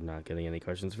for not getting any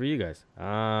questions for you guys.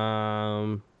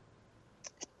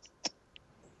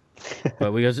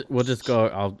 But we'll just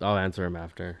go. I'll answer them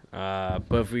after. But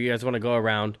if you guys want to go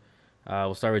around,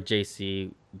 we'll start with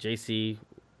JC. JC,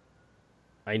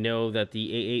 I know that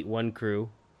the 881 crew,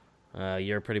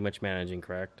 you're pretty much managing,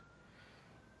 correct?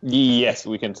 Yes,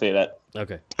 we can say that.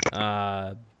 Okay.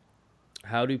 How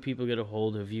do people get a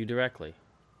hold of you directly?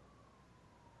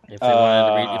 If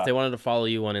they wanted to follow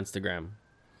you on Instagram.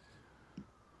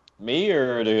 Me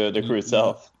or the crew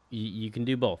itself? You can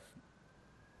do both.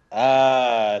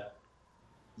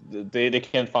 They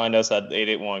can find us at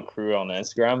 881 Crew on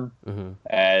Instagram. Mm-hmm.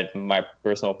 At my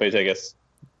personal page, I guess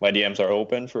my DMs are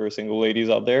open for single ladies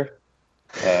out there.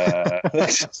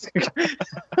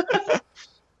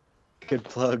 Good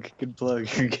plug.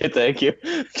 Okay, thank you.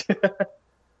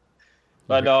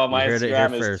 But no, my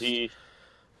Instagram is T.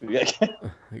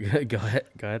 Go ahead.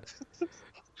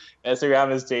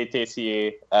 Instagram is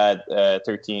JTCA at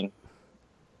 13.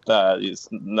 It's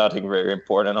nothing very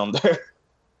important on there.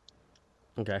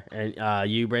 Okay, and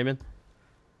you, Brayman?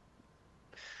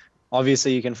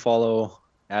 Obviously, you can follow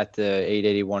at the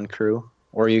 881 Crew,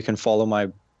 or you can follow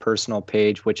my personal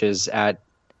page, which is at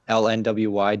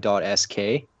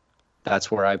lnwy.sk.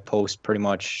 That's where I post pretty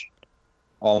much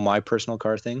all my personal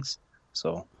car things.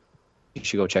 So you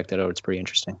should go check that out. It's pretty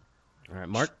interesting. All right,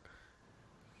 Mark.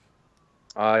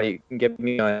 You can get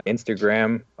me on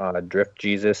Instagram, Drift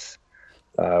Jesus,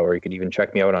 or you could even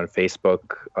check me out on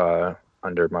Facebook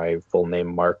under my full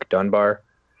name, Mark Dunbar.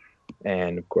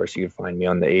 And of course, you can find me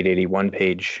on the 881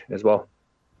 page as well.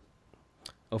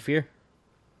 Ophir.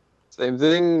 Same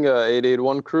thing,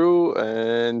 881 crew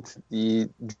and the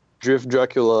Drift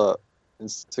Dracula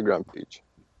Instagram page.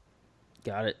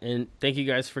 Got it. And thank you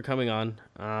guys for coming on.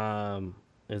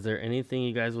 Is there anything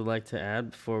you guys would like to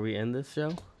add before we end this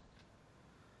show?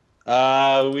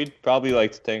 We'd probably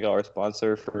like to thank our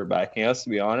sponsor for backing us, to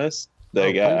be honest.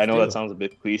 Like, please I know do. that sounds a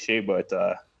bit cliche, but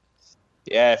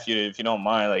yeah, if you don't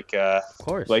mind, like, Of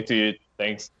course. I'd like to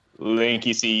thank Link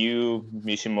ECU,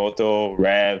 Mishimoto,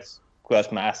 Ravs,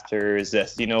 Quest Masters,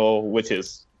 Destino,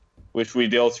 which we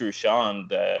dealt through Sean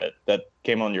that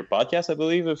came on your podcast, I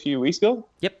believe, a few weeks ago.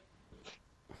 Yep.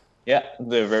 Yeah,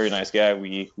 they're a very nice guy.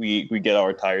 We get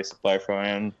our tire supply from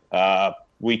him.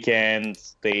 Weekend,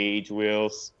 stage,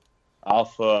 wheels,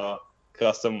 Alpha,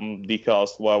 custom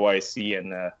decals, YYC,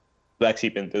 and Black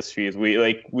Sheep Industries.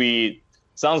 We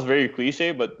sounds very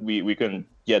cliche, but we couldn't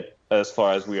get as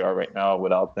far as we are right now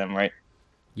without them, right?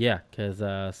 Yeah, because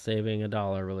saving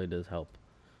 $1 really does help.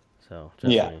 So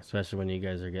definitely, especially when you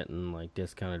guys are getting like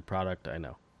discounted product. I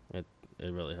know it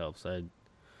really helps. I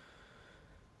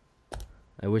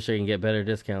wish I can get better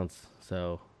discounts.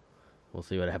 So we'll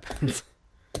see what happens.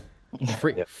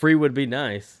 Free would be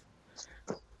nice,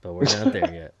 but we're not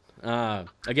there yet.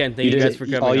 Again, thank you guys for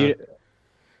coming on.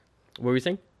 What were you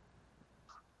saying?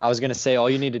 I was gonna say all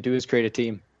you need to do is create a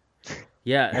team.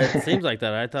 Yeah, it seems like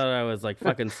that. I thought I was like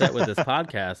fucking set with this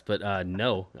podcast, but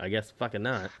no, I guess fucking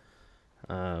not.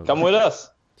 Come with us.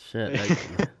 Shit,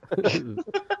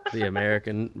 the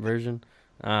American version.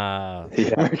 And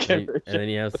then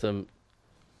you have some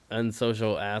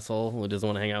unsocial asshole who doesn't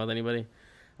want to hang out with anybody.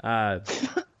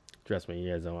 Trust me,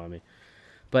 you guys don't want me.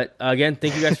 But again,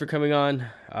 thank you guys for coming on.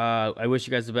 I wish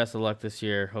you guys the best of luck this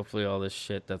year. Hopefully all this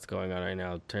shit that's going on right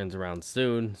now turns around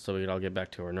soon so we can all get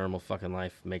back to our normal fucking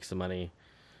life, make some money,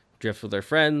 drift with our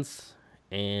friends,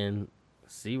 and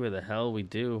see where the hell we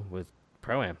do with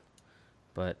Pro-Am.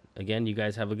 But again, you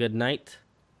guys have a good night.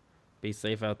 Be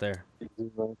safe out there.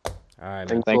 All right,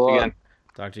 man. Thanks again.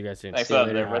 Talk to you guys soon. Thanks See you a lot,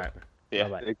 later. everybody. All right. Yeah.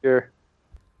 Bye-bye. Take care.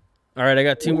 All right, I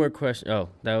got two more questions. Oh,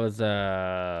 that was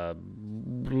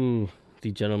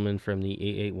the gentleman from the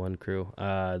 881 crew.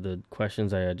 The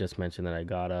questions I had just mentioned that I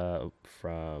got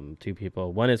from two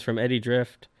people. One is from Eddie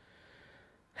Drift.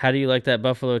 How do you like that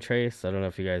Buffalo Trace? I don't know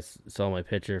if you guys saw my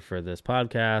picture for this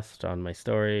podcast on my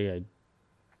story. I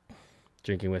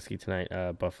drinking whiskey tonight.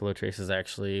 Buffalo Trace is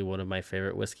actually one of my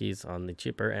favorite whiskeys on the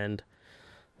cheaper end.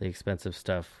 The expensive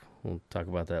stuff, we'll talk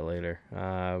about that later.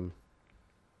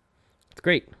 It's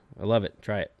great. I love it.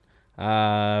 Try it.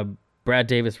 Brad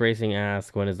Davis Racing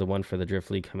asks, when is the one for the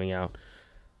Drift League coming out?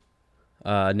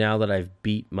 Now that I've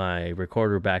beat my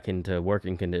recorder back into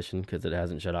working condition, because it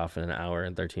hasn't shut off in an hour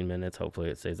and 13 minutes.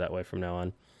 Hopefully it stays that way from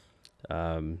now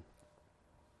on.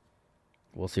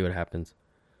 We'll see what happens.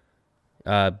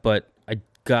 But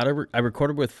I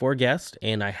recorded with 4 guests,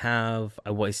 and I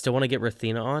still want to get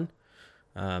Rathina on,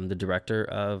 the director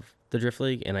of the Drift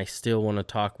League, and I still want to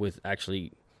talk with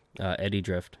actually Eddie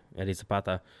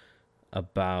Zapata,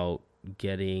 about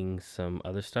getting some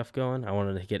other stuff going. I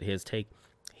wanted to get his take.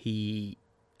 I'm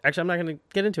not going to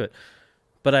get into it,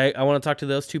 but I want to talk to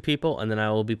those two people, and then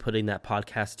I will be putting that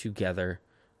podcast together.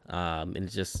 And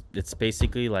it's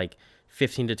basically like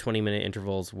 15 to 20 minute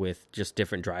intervals with just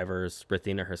different drivers,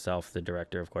 Rathina herself, the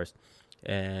director, of course,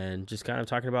 and just kind of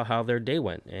talking about how their day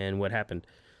went and what happened.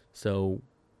 So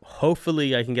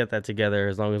hopefully I can get that together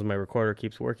as long as my recorder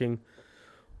keeps working.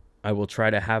 I will try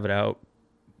to have it out,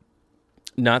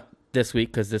 not this week,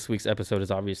 because this week's episode is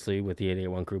obviously with the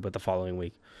 881 crew, but the following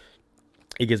week.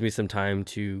 It gives me some time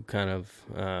to kind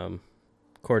of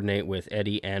coordinate with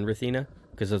Eddie and Rathina,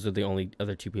 because those are the only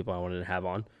other two people I wanted to have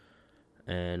on.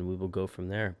 And we will go from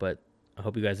there. But I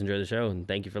hope you guys enjoy the show, and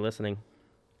thank you for listening.